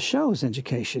listen to shows,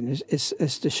 education.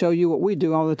 It's to show you what we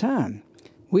do all the time.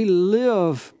 We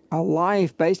live a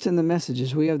life based on the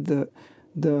messages. We have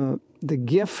the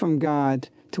gift from God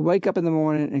to wake up in the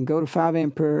morning and go to 5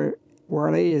 a.m. prayer where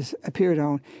Our Lady has appeared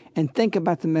on and think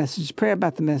about the message, pray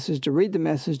about the message, to read the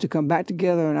message, to come back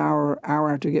together an hour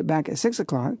after get back at 6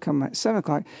 o'clock, come at 7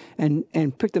 o'clock, and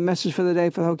pick the message for the day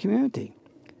for the whole community.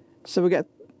 So we got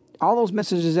all those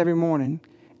messages every morning,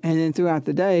 and then throughout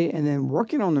the day, and then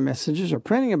working on the messages or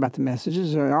praying about the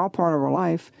messages are all part of our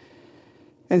life.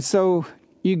 And so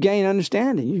you gain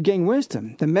understanding, you gain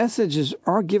wisdom. The messages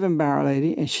are given by Our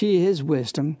Lady, and she is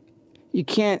wisdom. You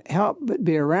can't help but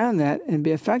be around that and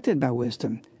be affected by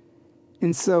wisdom.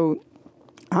 And so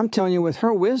I'm telling you, with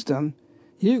her wisdom,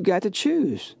 you've got to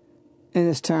choose. In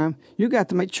this time, you've got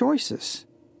to make choices.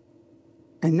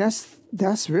 And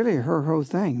that's really her whole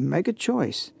thing. Make a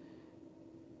choice.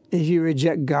 If you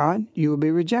reject God, you will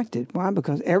be rejected. Why?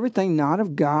 Because everything not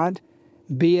of God,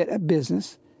 be it a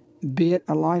business, be it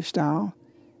a lifestyle,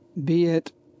 be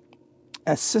it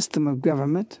a system of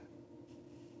government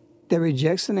that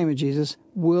rejects the name of Jesus,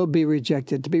 will be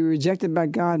rejected. To be rejected by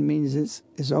God means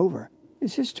it's over.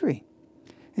 It's history.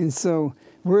 And so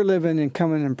we're living and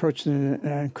coming and approaching an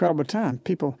incredible time.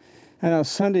 People, I know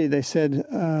Sunday they said,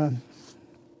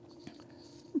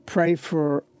 pray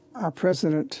for our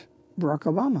President Barack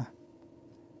Obama,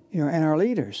 and our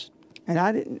leaders. And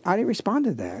I didn't respond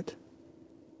to that.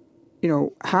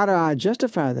 How do I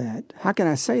justify that? How can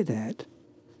I say that?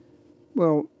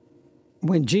 Well,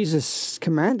 when Jesus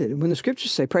commanded, when the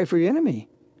scriptures say, pray for your enemy.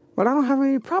 Well, I don't have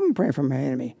any problem praying for my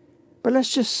enemy. But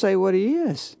let's just say what he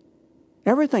is.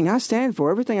 Everything I stand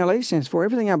for, everything Our Lady stands for,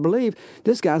 everything I believe,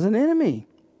 this guy's an enemy.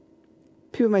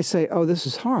 People may say, oh, this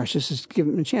is harsh. This is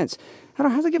giving him a chance. I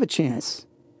don't have to give a chance.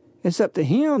 It's up to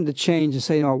him to change and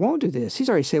say, no, I won't do this. He's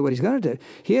already said what he's going to do.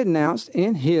 He announced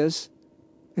in his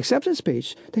acceptance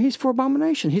speech that he's for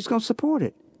abomination. He's going to support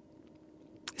it.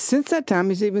 Since that time,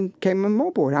 he's even came on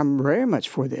more board. I'm very much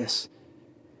for this.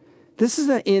 This is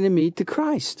an enemy to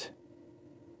Christ.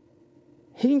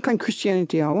 He can claim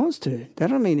Christianity all he wants to. That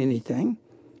don't mean anything.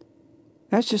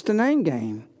 That's just a name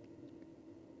game.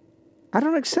 I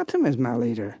don't accept him as my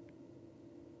leader.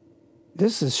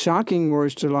 This is shocking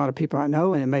words to a lot of people I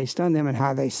know, and it may stun them in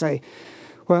how they say,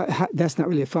 well, that's not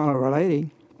really a follower of Our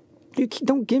Lady. You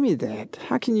don't give me that.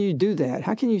 How can you do that?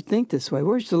 How can you think this way?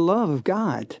 Where's the love of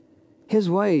God? His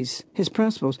ways, his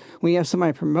principles. When you have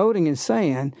somebody promoting and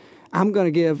saying, I'm going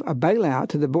to give a bailout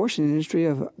to the abortion industry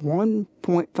of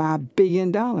 $1.5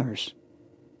 billion.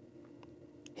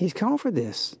 He's called for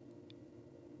this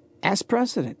as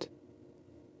president.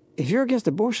 If you're against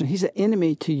abortion, he's an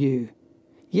enemy to you.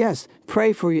 Yes,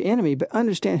 pray for your enemy, but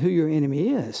understand who your enemy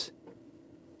is.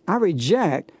 I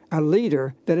reject a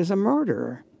leader that is a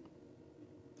murderer.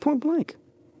 Point blank.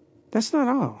 That's not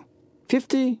all.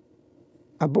 50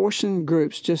 abortion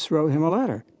groups just wrote him a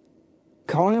letter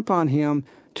calling upon him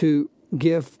to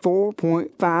give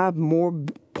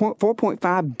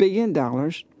 $4.5 billion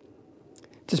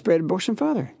to spread abortion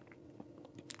further.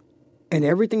 And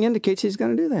everything indicates he's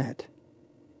going to do that.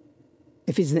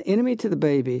 If he's an enemy to the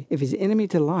baby, if he's an enemy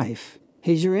to life,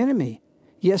 he's your enemy.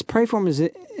 Yes, pray for him as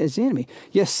the enemy.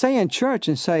 Yes, say in church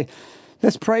and say,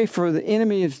 let's pray for the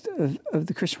enemy of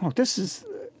the Christian walk. This is,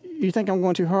 you think I'm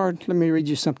going too hard? Let me read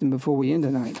you something before we end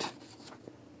tonight.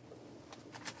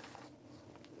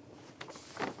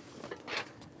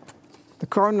 The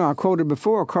cardinal I quoted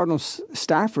before, Cardinal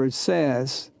Stafford,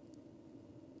 says,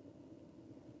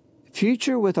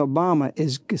 future with Obama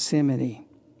is Gethsemane.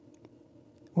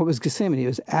 What was Gethsemane? It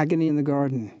was agony in the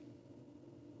garden.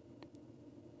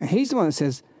 And he's the one that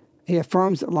says, he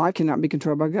affirms that life cannot be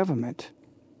controlled by government.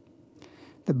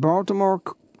 The Baltimore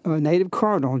native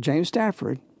cardinal, James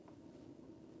Stafford,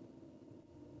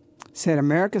 said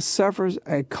America suffers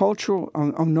a cultural,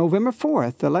 on November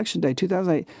 4th, election day,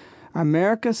 2008,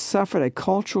 America suffered a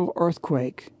cultural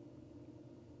earthquake.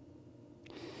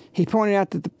 He pointed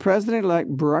out that the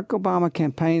president-elect Barack Obama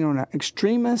campaigned on an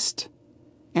extremist,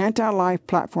 anti-life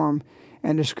platform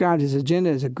and described his agenda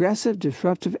as aggressive,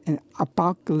 disruptive, and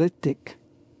apocalyptic.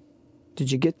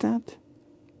 Did you get that?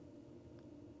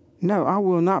 No, I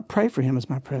will not pray for him as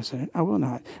my president. I will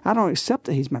not. I don't accept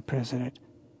that he's my president.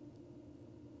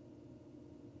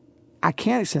 I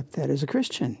can't accept that as a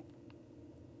Christian.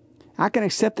 I can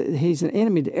accept that he's an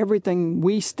enemy to everything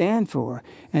we stand for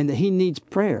and that he needs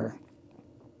prayer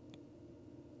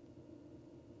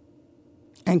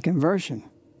and conversion.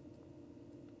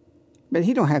 But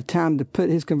he don't have time to put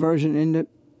his conversion into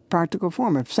practical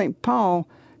form. If St. Paul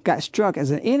got struck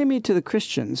as an enemy to the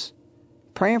Christians,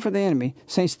 praying for the enemy,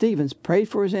 St. Stephen's prayed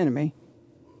for his enemy.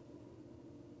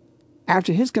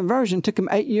 After his conversion, it took him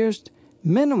 8 years,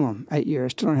 minimum 8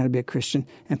 years, to learn how to be a Christian,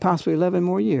 and possibly 11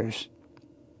 more years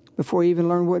before he even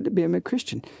learned what to be a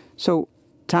Christian. So,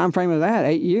 time frame of that,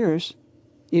 8 years.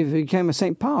 If he became a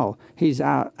St. Paul, he's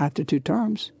out after 2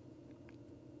 terms.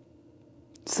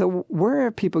 So where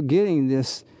are people getting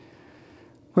this?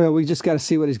 Well, we just got to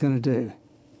see what he's going to do.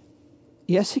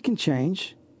 Yes, he can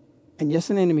change. And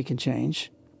yes, an enemy can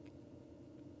change.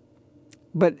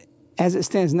 But as it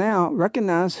stands now,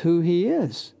 recognize who he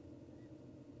is.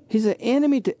 He's an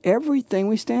enemy to everything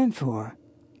we stand for.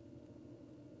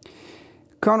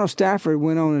 Cardinal Stafford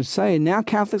went on to say, now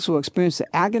Catholics will experience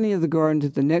the agony of the garden through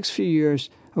the next few years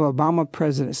of Obama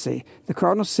presidency. The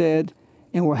Cardinal said,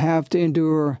 and will have to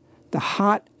endure the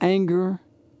hot angry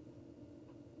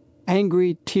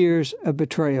tears of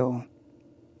betrayal.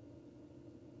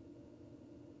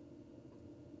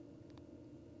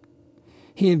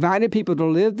 He invited people to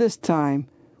live this time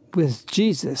with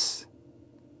Jesus,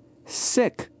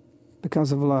 sick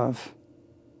because of love.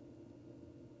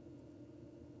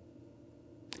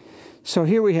 So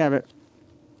here we have it,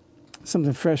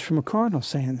 something fresh from a cardinal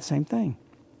saying the same thing.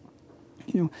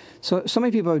 You know, so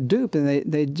many people are duped, and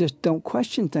they just don't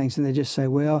question things, and they just say,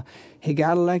 well, he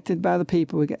got elected by the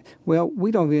people. Well,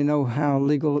 we don't even know how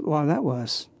legal a lot of that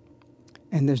was.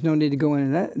 And there's no need to go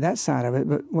into that side of it.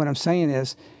 But what I'm saying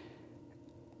is,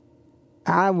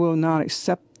 I will not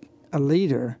accept a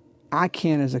leader. I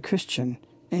can, as a Christian,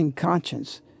 in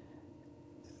conscience,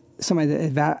 somebody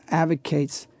that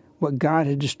advocates what God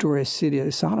had destroyed a city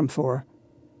of Sodom for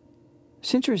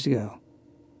centuries ago.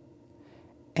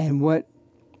 And what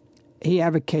he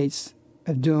advocates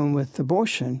of doing with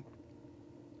abortion,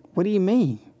 what do you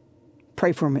mean?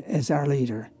 Pray for him as our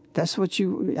leader. That's what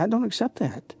I don't accept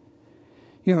that.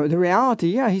 You know, the reality,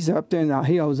 yeah, he's up there now,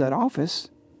 he holds that office.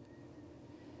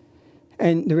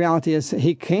 And the reality is that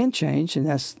he can change, and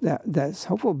that's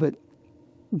hopeful, but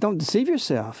don't deceive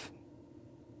yourself.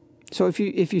 So if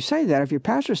you say that, if your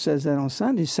pastor says that on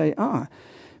Sunday, say,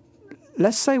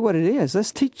 let's say what it is.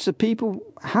 Let's teach the people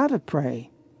how to pray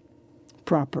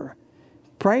proper.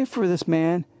 Pray for this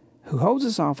man who holds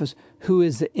this office, who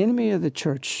is the enemy of the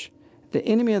church, the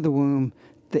enemy of the womb,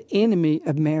 the enemy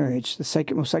of marriage,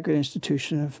 the most sacred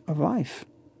institution of life,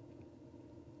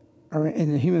 or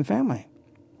in the human family.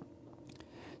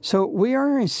 So we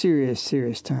are in serious,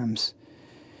 serious times.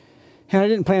 And I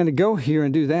didn't plan to go here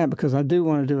and do that because I do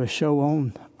want to do a show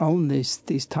on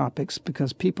these topics,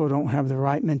 because people don't have the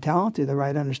right mentality, the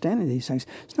right understanding of these things.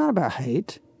 It's not about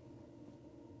hate.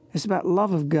 It's about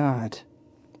love of God.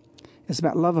 It's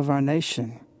about love of our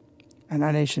nation. And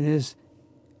our nation is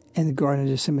in the Garden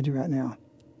of Gethsemane right now.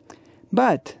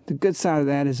 But the good side of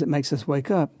that is it makes us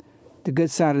wake up. The good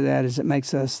side of that is it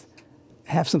makes us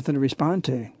have something to respond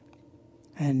to.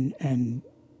 And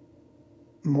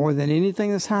more than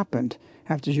anything that's happened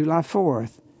after July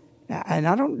 4th, and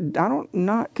I don't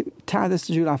not tie this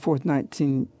to July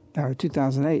 4th,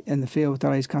 2008 in the field with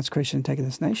Our Lady's consecration and taking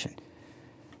this nation,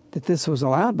 that this was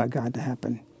allowed by God to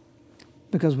happen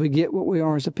because we get what we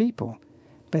are as a people.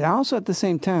 But also at the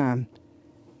same time,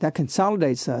 that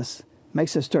consolidates us,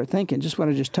 makes us start thinking just what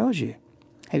I just told you.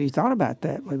 Have you thought about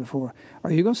that way before?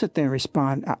 Are you going to sit there and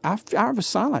respond? I was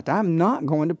silent. I'm not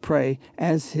going to pray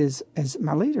as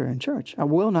my leader in church. I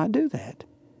will not do that.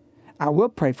 I will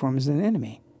pray for him as an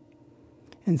enemy.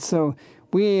 And so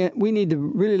we need to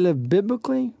really live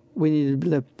biblically. We need to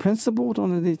live principled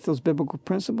underneath those biblical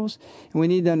principles. And we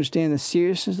need to understand the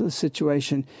seriousness of the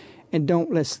situation, and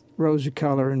don't let's rosy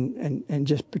color and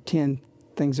just pretend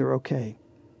things are okay.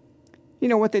 You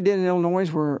know what they did in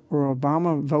Illinois, where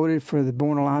Obama voted for the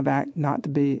Born Alive Act not to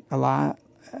be allowed,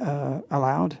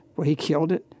 where he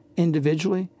killed it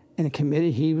individually in a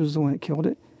committee. He was the one that killed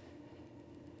it.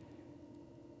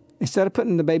 Instead of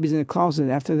putting the babies in the closet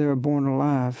after they were born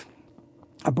alive,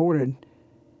 aborted,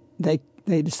 they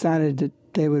decided that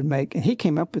they would make, and he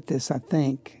came up with this, I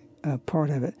think, part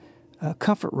of it,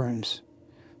 comfort rooms.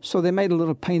 So they made a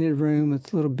little painted room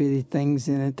with little bitty things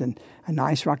in it and a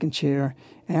nice rocking chair.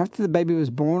 And after the baby was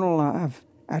born alive,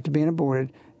 after being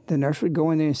aborted, the nurse would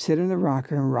go in there and sit in the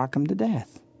rocker and rock him to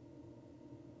death.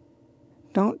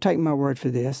 Don't take my word for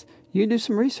this. You do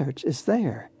some research. It's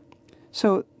there.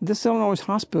 So this Illinois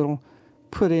hospital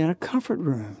put in a comfort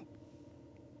room.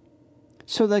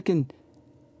 so they can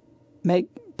make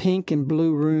pink and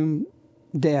blue room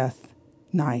death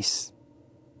nice.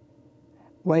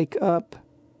 Wake up,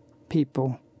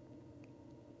 people.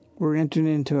 We're entering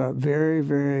into a very,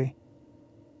 very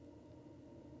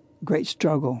great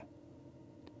struggle.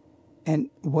 And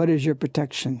what is your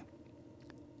protection?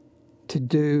 To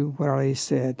do what Our Lady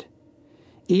said.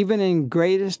 Even in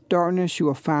greatest darkness you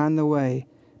will find the way.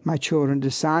 My children,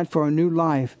 decide for a new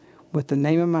life with the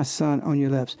name of my Son on your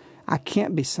lips. I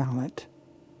can't be silent.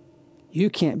 You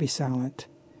can't be silent.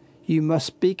 You must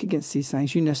speak against these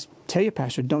things. You must tell your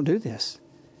pastor, don't do this.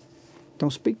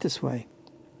 Don't speak this way.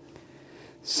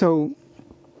 So,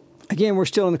 again, we're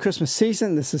still in the Christmas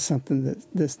season. This is something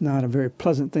that's not a very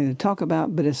pleasant thing to talk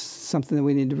about, but it's something that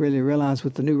we need to really realize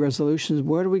with the new resolutions.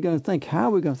 What are we going to think? How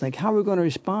are we going to think? How are we going to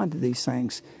respond to these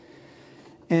things?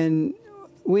 And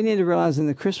we need to realize in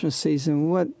the Christmas season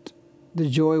what the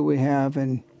joy we have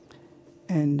and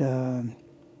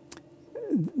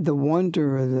the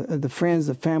wonder of the friends,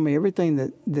 the family,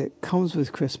 everything that comes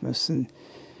with Christmas. And,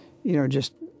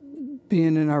 just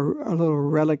being in our little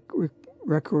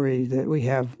requiery that we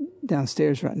have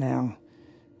downstairs right now,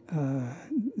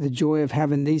 the joy of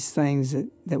having these things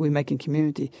that we make in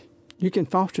community. You can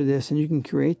foster this and you can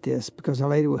create this because Our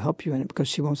Lady will help you in it because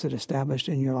she wants it established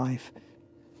in your life.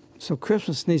 So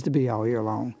Christmas needs to be all year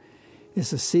long.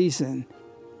 It's a season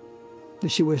that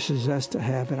she wishes us to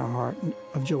have in our heart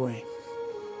of joy.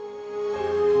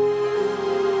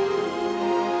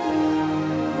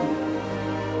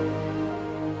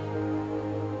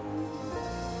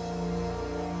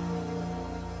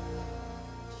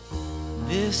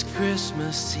 This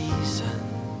Christmas season,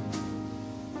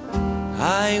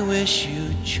 I wish you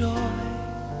joy,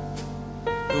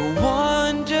 the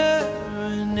wonder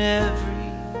in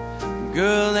every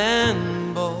girl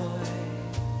and boy.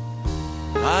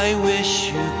 I wish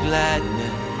you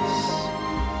gladness,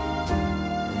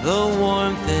 the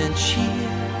warmth and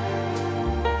cheer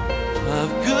of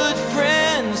good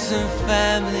friends and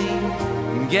family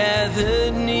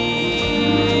gathered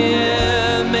near.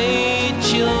 May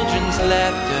children's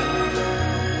laughter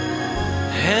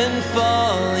and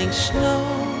falling snow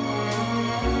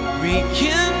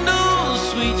rekindle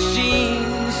sweet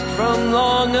scenes from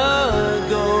long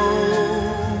ago.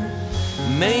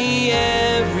 May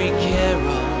every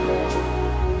carol,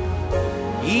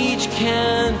 each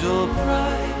candle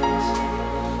bright,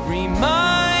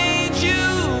 remind you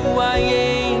why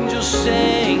angels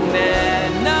sang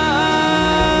that night.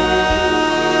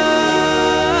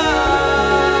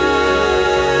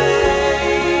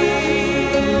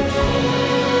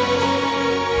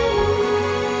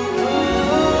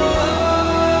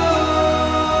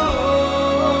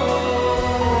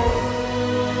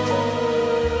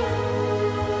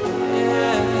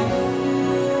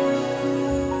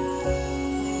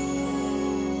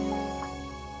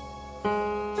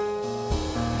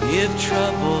 If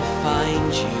trouble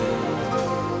finds you,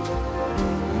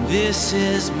 this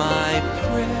is my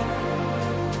prayer.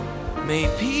 May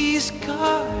peace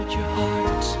guard your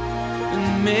hearts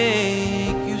and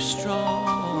make you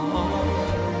strong.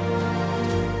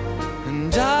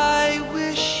 And I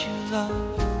wish you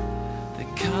love, the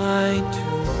kind to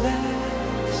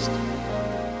last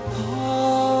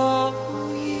all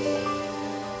year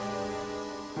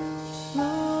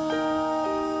long.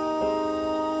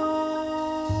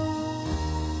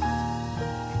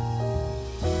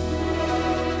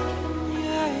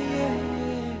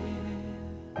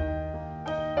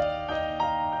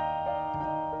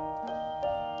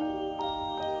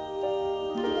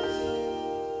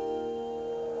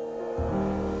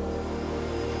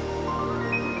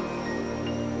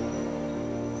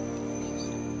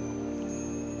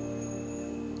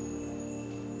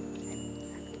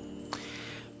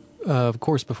 Of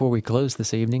course, before we close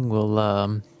this evening, we'll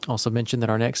also mention that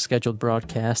our next scheduled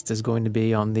broadcast is going to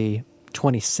be on the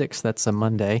 26th. That's a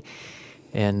Monday.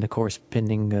 And, of course,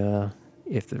 pending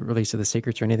if the release of the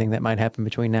secrets or anything that might happen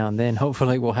between now and then,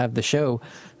 hopefully we'll have the show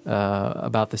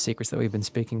about the secrets that we've been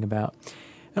speaking about.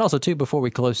 And also, too, before we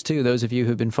close, too, those of you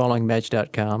who've been following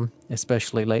Medj.com,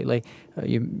 especially lately,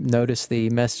 you notice the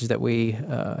message that we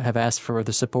have asked for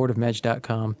the support of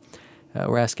Medj.com.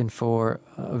 We're asking for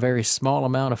a very small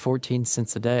amount of 14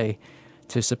 cents a day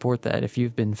to support that. If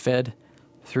you've been fed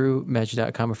through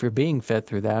Medj.com, if you're being fed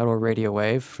through that, or Radio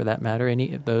Wave, for that matter,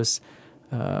 any of those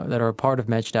that are a part of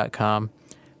Medj.com,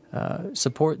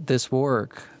 support this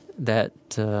work that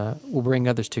will bring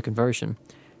others to conversion.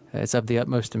 It's of the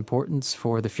utmost importance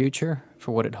for the future,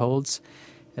 for what it holds,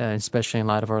 especially in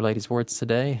light of Our Lady's words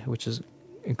today, which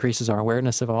increases our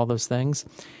awareness of all those things.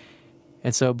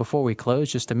 And so before we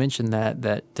close, just to mention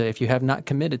that if you have not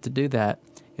committed to do that,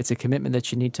 it's a commitment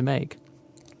that you need to make.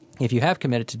 If you have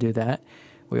committed to do that,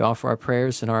 we offer our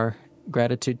prayers and our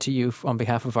gratitude to you on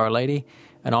behalf of Our Lady.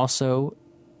 And also,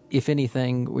 if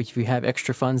anything, if you have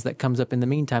extra funds that comes up in the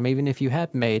meantime, even if you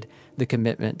have made the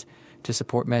commitment to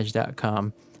support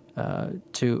Medj.com,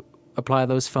 to apply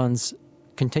those funds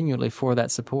continually for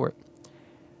that support.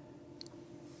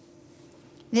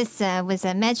 This was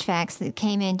a Medj fax that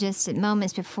came in just at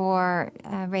moments before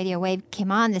Radio Wave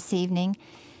came on this evening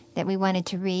that we wanted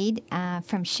to read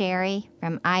from Sherry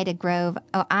from Ida Grove,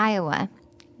 Iowa.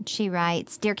 She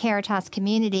writes, Dear Caritas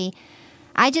community,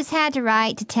 I just had to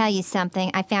write to tell you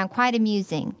something I found quite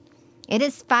amusing. It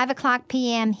is 5:00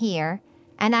 p.m. here,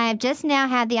 and I have just now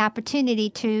had the opportunity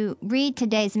to read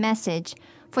today's message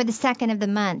for the 2nd of the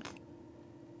month.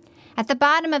 At the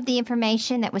bottom of the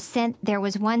information that was sent, there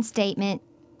was one statement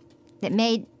that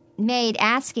made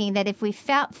asking that if we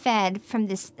felt fed from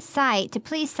this site to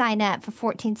please sign up for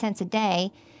 14 cents a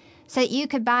day so that you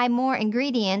could buy more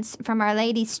ingredients from Our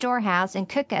Lady's storehouse and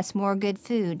cook us more good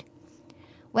food.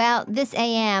 Well, this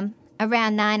a.m.,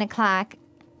 around 9 o'clock,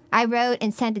 I wrote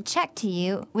and sent a check to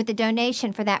you with a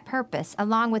donation for that purpose,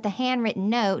 along with a handwritten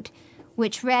note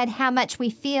which read how much we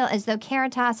feel as though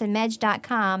Caritas and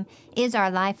Medj.com is our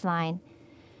lifeline.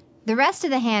 The rest of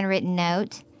the handwritten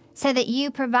note said that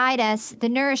you provide us the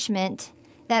nourishment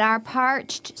that our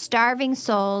parched, starving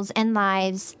souls and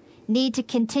lives need to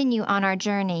continue on our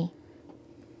journey.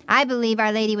 I believe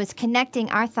Our Lady was connecting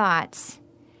our thoughts,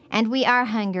 and we are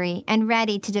hungry and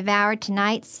ready to devour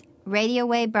tonight's Radio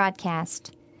Wave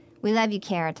broadcast. We love you,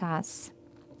 Caritas.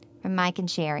 From Mike and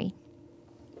Sherry.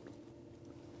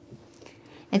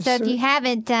 And so if you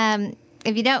haven't,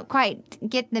 if you don't quite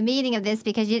get the meaning of this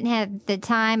because you didn't have the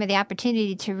time or the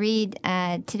opportunity to read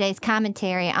today's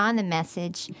commentary on the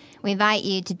message, we invite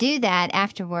you to do that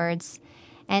afterwards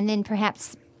and then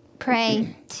perhaps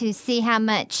pray to see how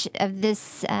much of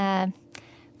this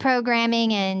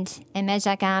programming and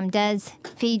Medj.com does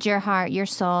feed your heart, your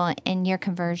soul, and your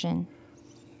conversion.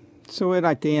 So we'd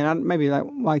like to end. I'd maybe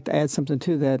like to add something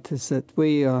to that, is that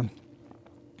we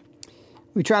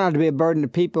try not to be a burden to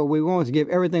people. We want to give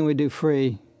everything we do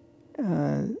free.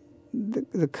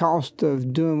 The cost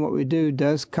of doing what we do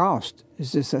does cost.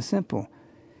 It's just that simple.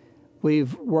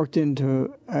 We've worked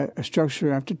into a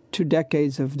structure after 2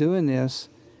 decades of doing this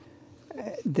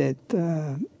that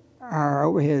our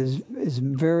overhead is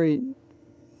very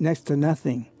next to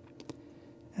nothing.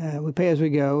 We pay as we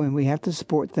go, and we have to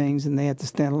support things, and they have to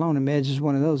stand alone, and Medj is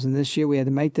one of those. And this year we had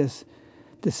to make this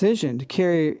decision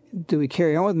do we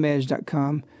carry on with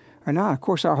Medj.com or not? Of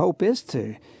course, our hope is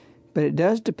to, but it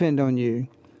does depend on you.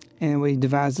 And we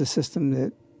devised a system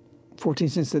that 14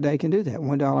 cents a day can do that,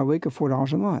 $1 a week or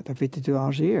 $4 a month or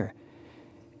 $52 a year.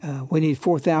 We need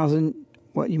 4,000,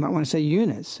 what you might want to say,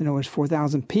 units. In other words,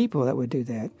 4,000 people that would do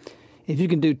that. If you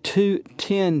can do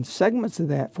 10 segments of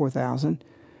that 4,000,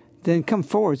 then come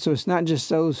forward. So it's not just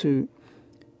those who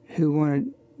want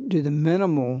to do the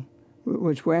minimal,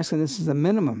 which we're asking this is the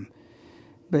minimum.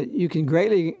 But you can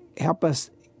greatly help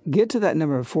us get to that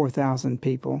number of 4,000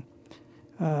 people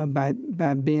by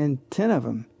being 10 of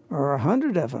them or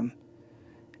 100 of them.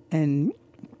 And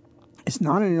it's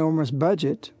not an enormous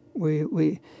budget.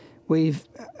 We've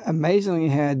amazingly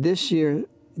had this year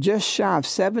just shy of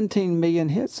 17 million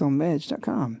hits on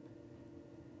Medj.com.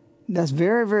 That's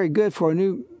very, very good for a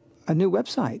new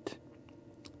website.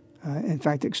 In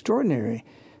fact, extraordinary,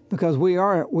 because we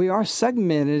are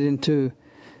segmented into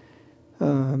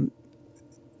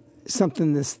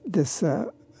something this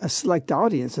a select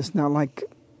audience. It's not like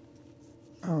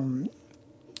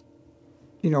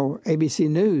ABC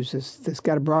News. It's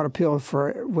got a broad appeal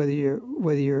for whether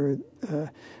you're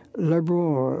liberal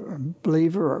or a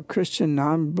believer or Christian,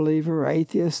 non-believer or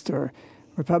atheist or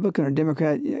Republican or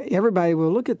Democrat. Everybody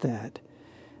will look at that.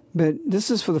 But this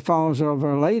is for the followers of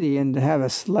Our Lady, and to have a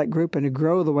select group and to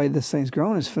grow the way this thing's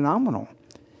grown is phenomenal.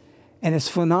 And it's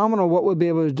phenomenal what we'll be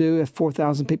able to do if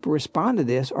 4,000 people respond to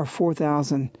this, or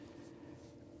 4,000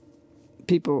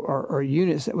 people or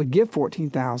units that would give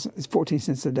 14,000. It's 14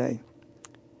 cents a day.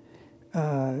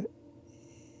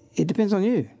 It depends on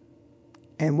you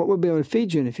and what we'll be able to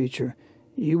feed you in the future.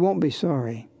 You won't be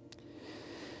sorry.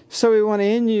 So we want to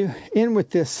end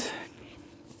with this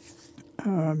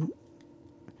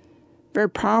very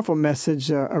powerful message,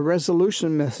 a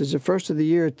resolution message, the first of the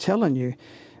year, telling you.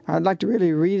 I'd like to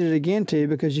really read it again to you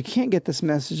because you can't get this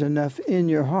message enough in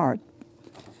your heart.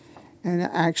 And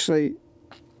actually,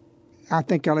 I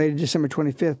think Our Lady, December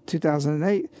 25th,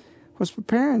 2008, was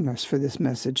preparing us for this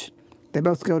message. They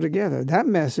both go together. That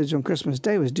message on Christmas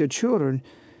Day was, dear children,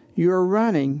 you are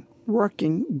running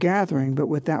working, gathering, but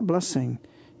without blessing.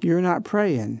 You're not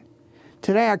praying.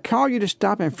 Today I call you to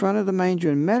stop in front of the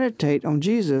manger and meditate on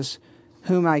Jesus,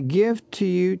 whom I give to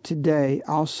you today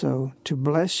also to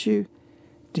bless you,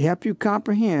 to help you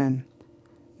comprehend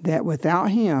that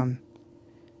without him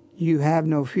you have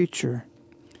no future.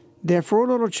 Therefore,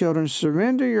 little children,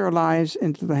 surrender your lives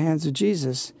into the hands of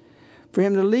Jesus, for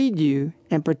him to lead you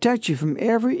and protect you from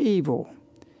every evil.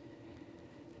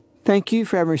 Thank you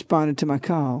for having responded to my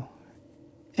call.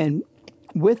 And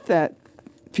with that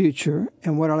future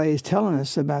and what Our Lady is telling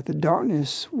us about the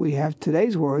darkness, we have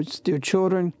today's words: dear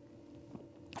children,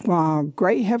 while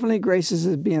great heavenly graces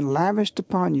is being lavished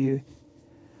upon you,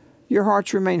 your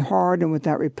hearts remain hard and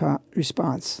without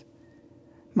response.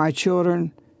 My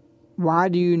children, why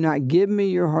do you not give me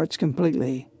your hearts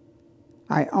completely?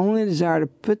 I only desire to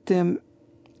put in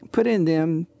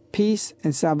them peace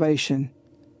and salvation,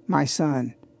 my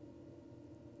son.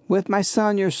 With my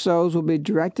son, your souls will be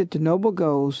directed to noble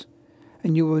goals,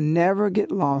 and you will never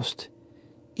get lost.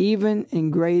 Even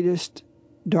in greatest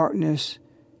darkness,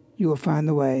 you will find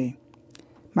the way.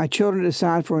 My children,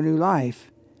 decide for a new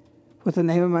life with the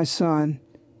name of my son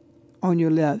on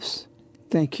your lips.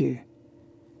 Thank you.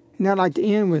 And I'd like to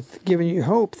end with giving you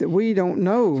hope that we don't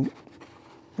know.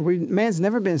 Man's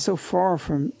never been so far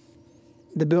from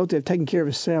the ability of taking care of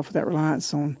himself without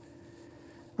reliance on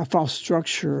a false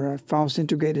structure, a false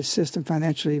integrated system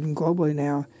financially, even globally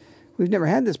now. We've never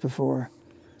had this before.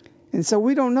 And so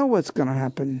we don't know what's going to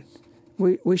happen.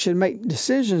 We should make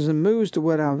decisions and moves to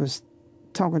what I was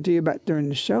talking to you about during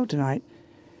the show tonight.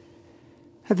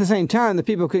 At the same time, the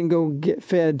people couldn't go get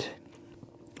fed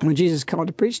when Jesus called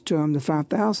to preach to them, the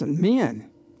 5,000 men.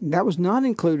 That was not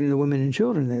including the women and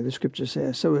children there, the scripture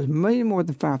says. So it was many more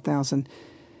than 5,000.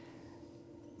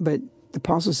 But the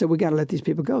apostle said, we got to let these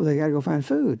people go. They got to go find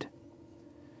food.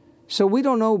 So we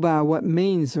don't know by what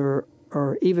means or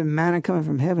even manna coming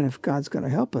from heaven if God's going to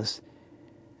help us.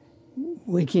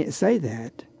 We can't say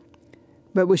that.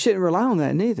 But we shouldn't rely on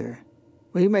that neither.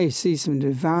 We may see some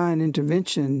divine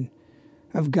intervention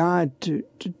of God to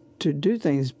do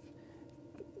things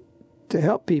to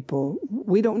help people.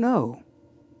 We don't know.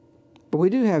 But we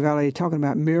do have LA talking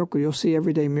about miracles. You'll see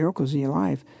everyday miracles in your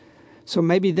life. So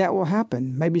maybe that will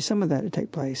happen. Maybe some of that will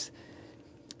take place.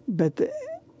 But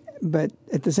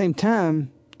at the same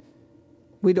time,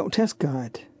 we don't test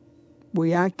God.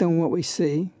 We act on what we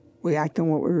see. We act on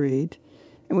what we read.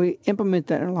 And we implement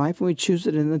that in our life, and we choose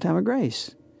it in the time of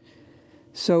grace.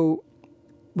 So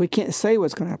we can't say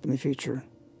what's going to happen in the future.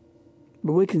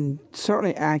 But we can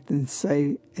certainly act and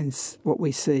say what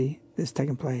we see is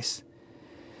taking place.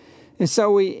 And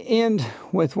so we end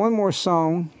with one more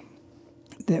song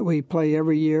that we play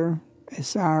every year.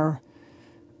 It's our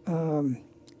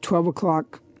 12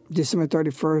 o'clock, December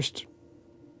 31st,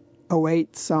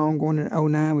 08 song going into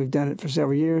 09. We've done it for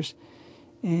several years.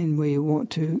 And we want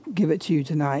to give it to you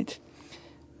tonight.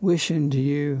 Wishing to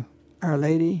you, Our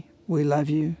Lady, we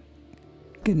love you.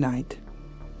 Good night.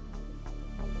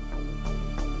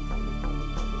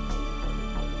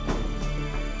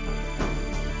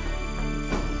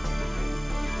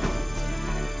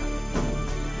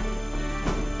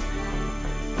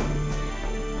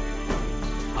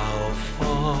 Our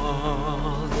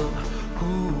Father,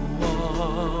 who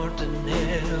art in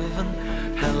heaven,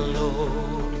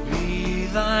 hallowed be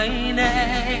thy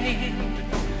name.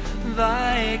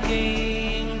 Thy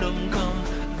kingdom come,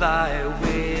 thy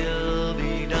will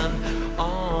be done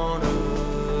on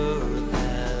earth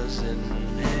as in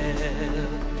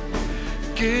heaven.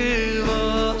 Give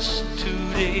us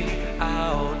today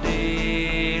our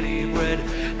daily bread,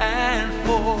 and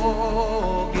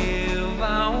forgive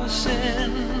our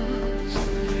sins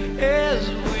as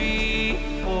we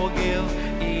forgive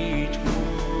each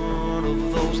one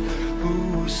of those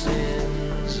who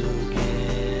sins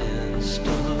against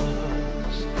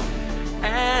us.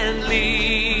 And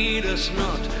lead us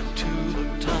not to the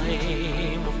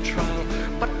time of trial,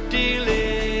 but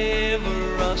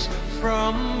deliver us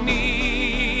from evil.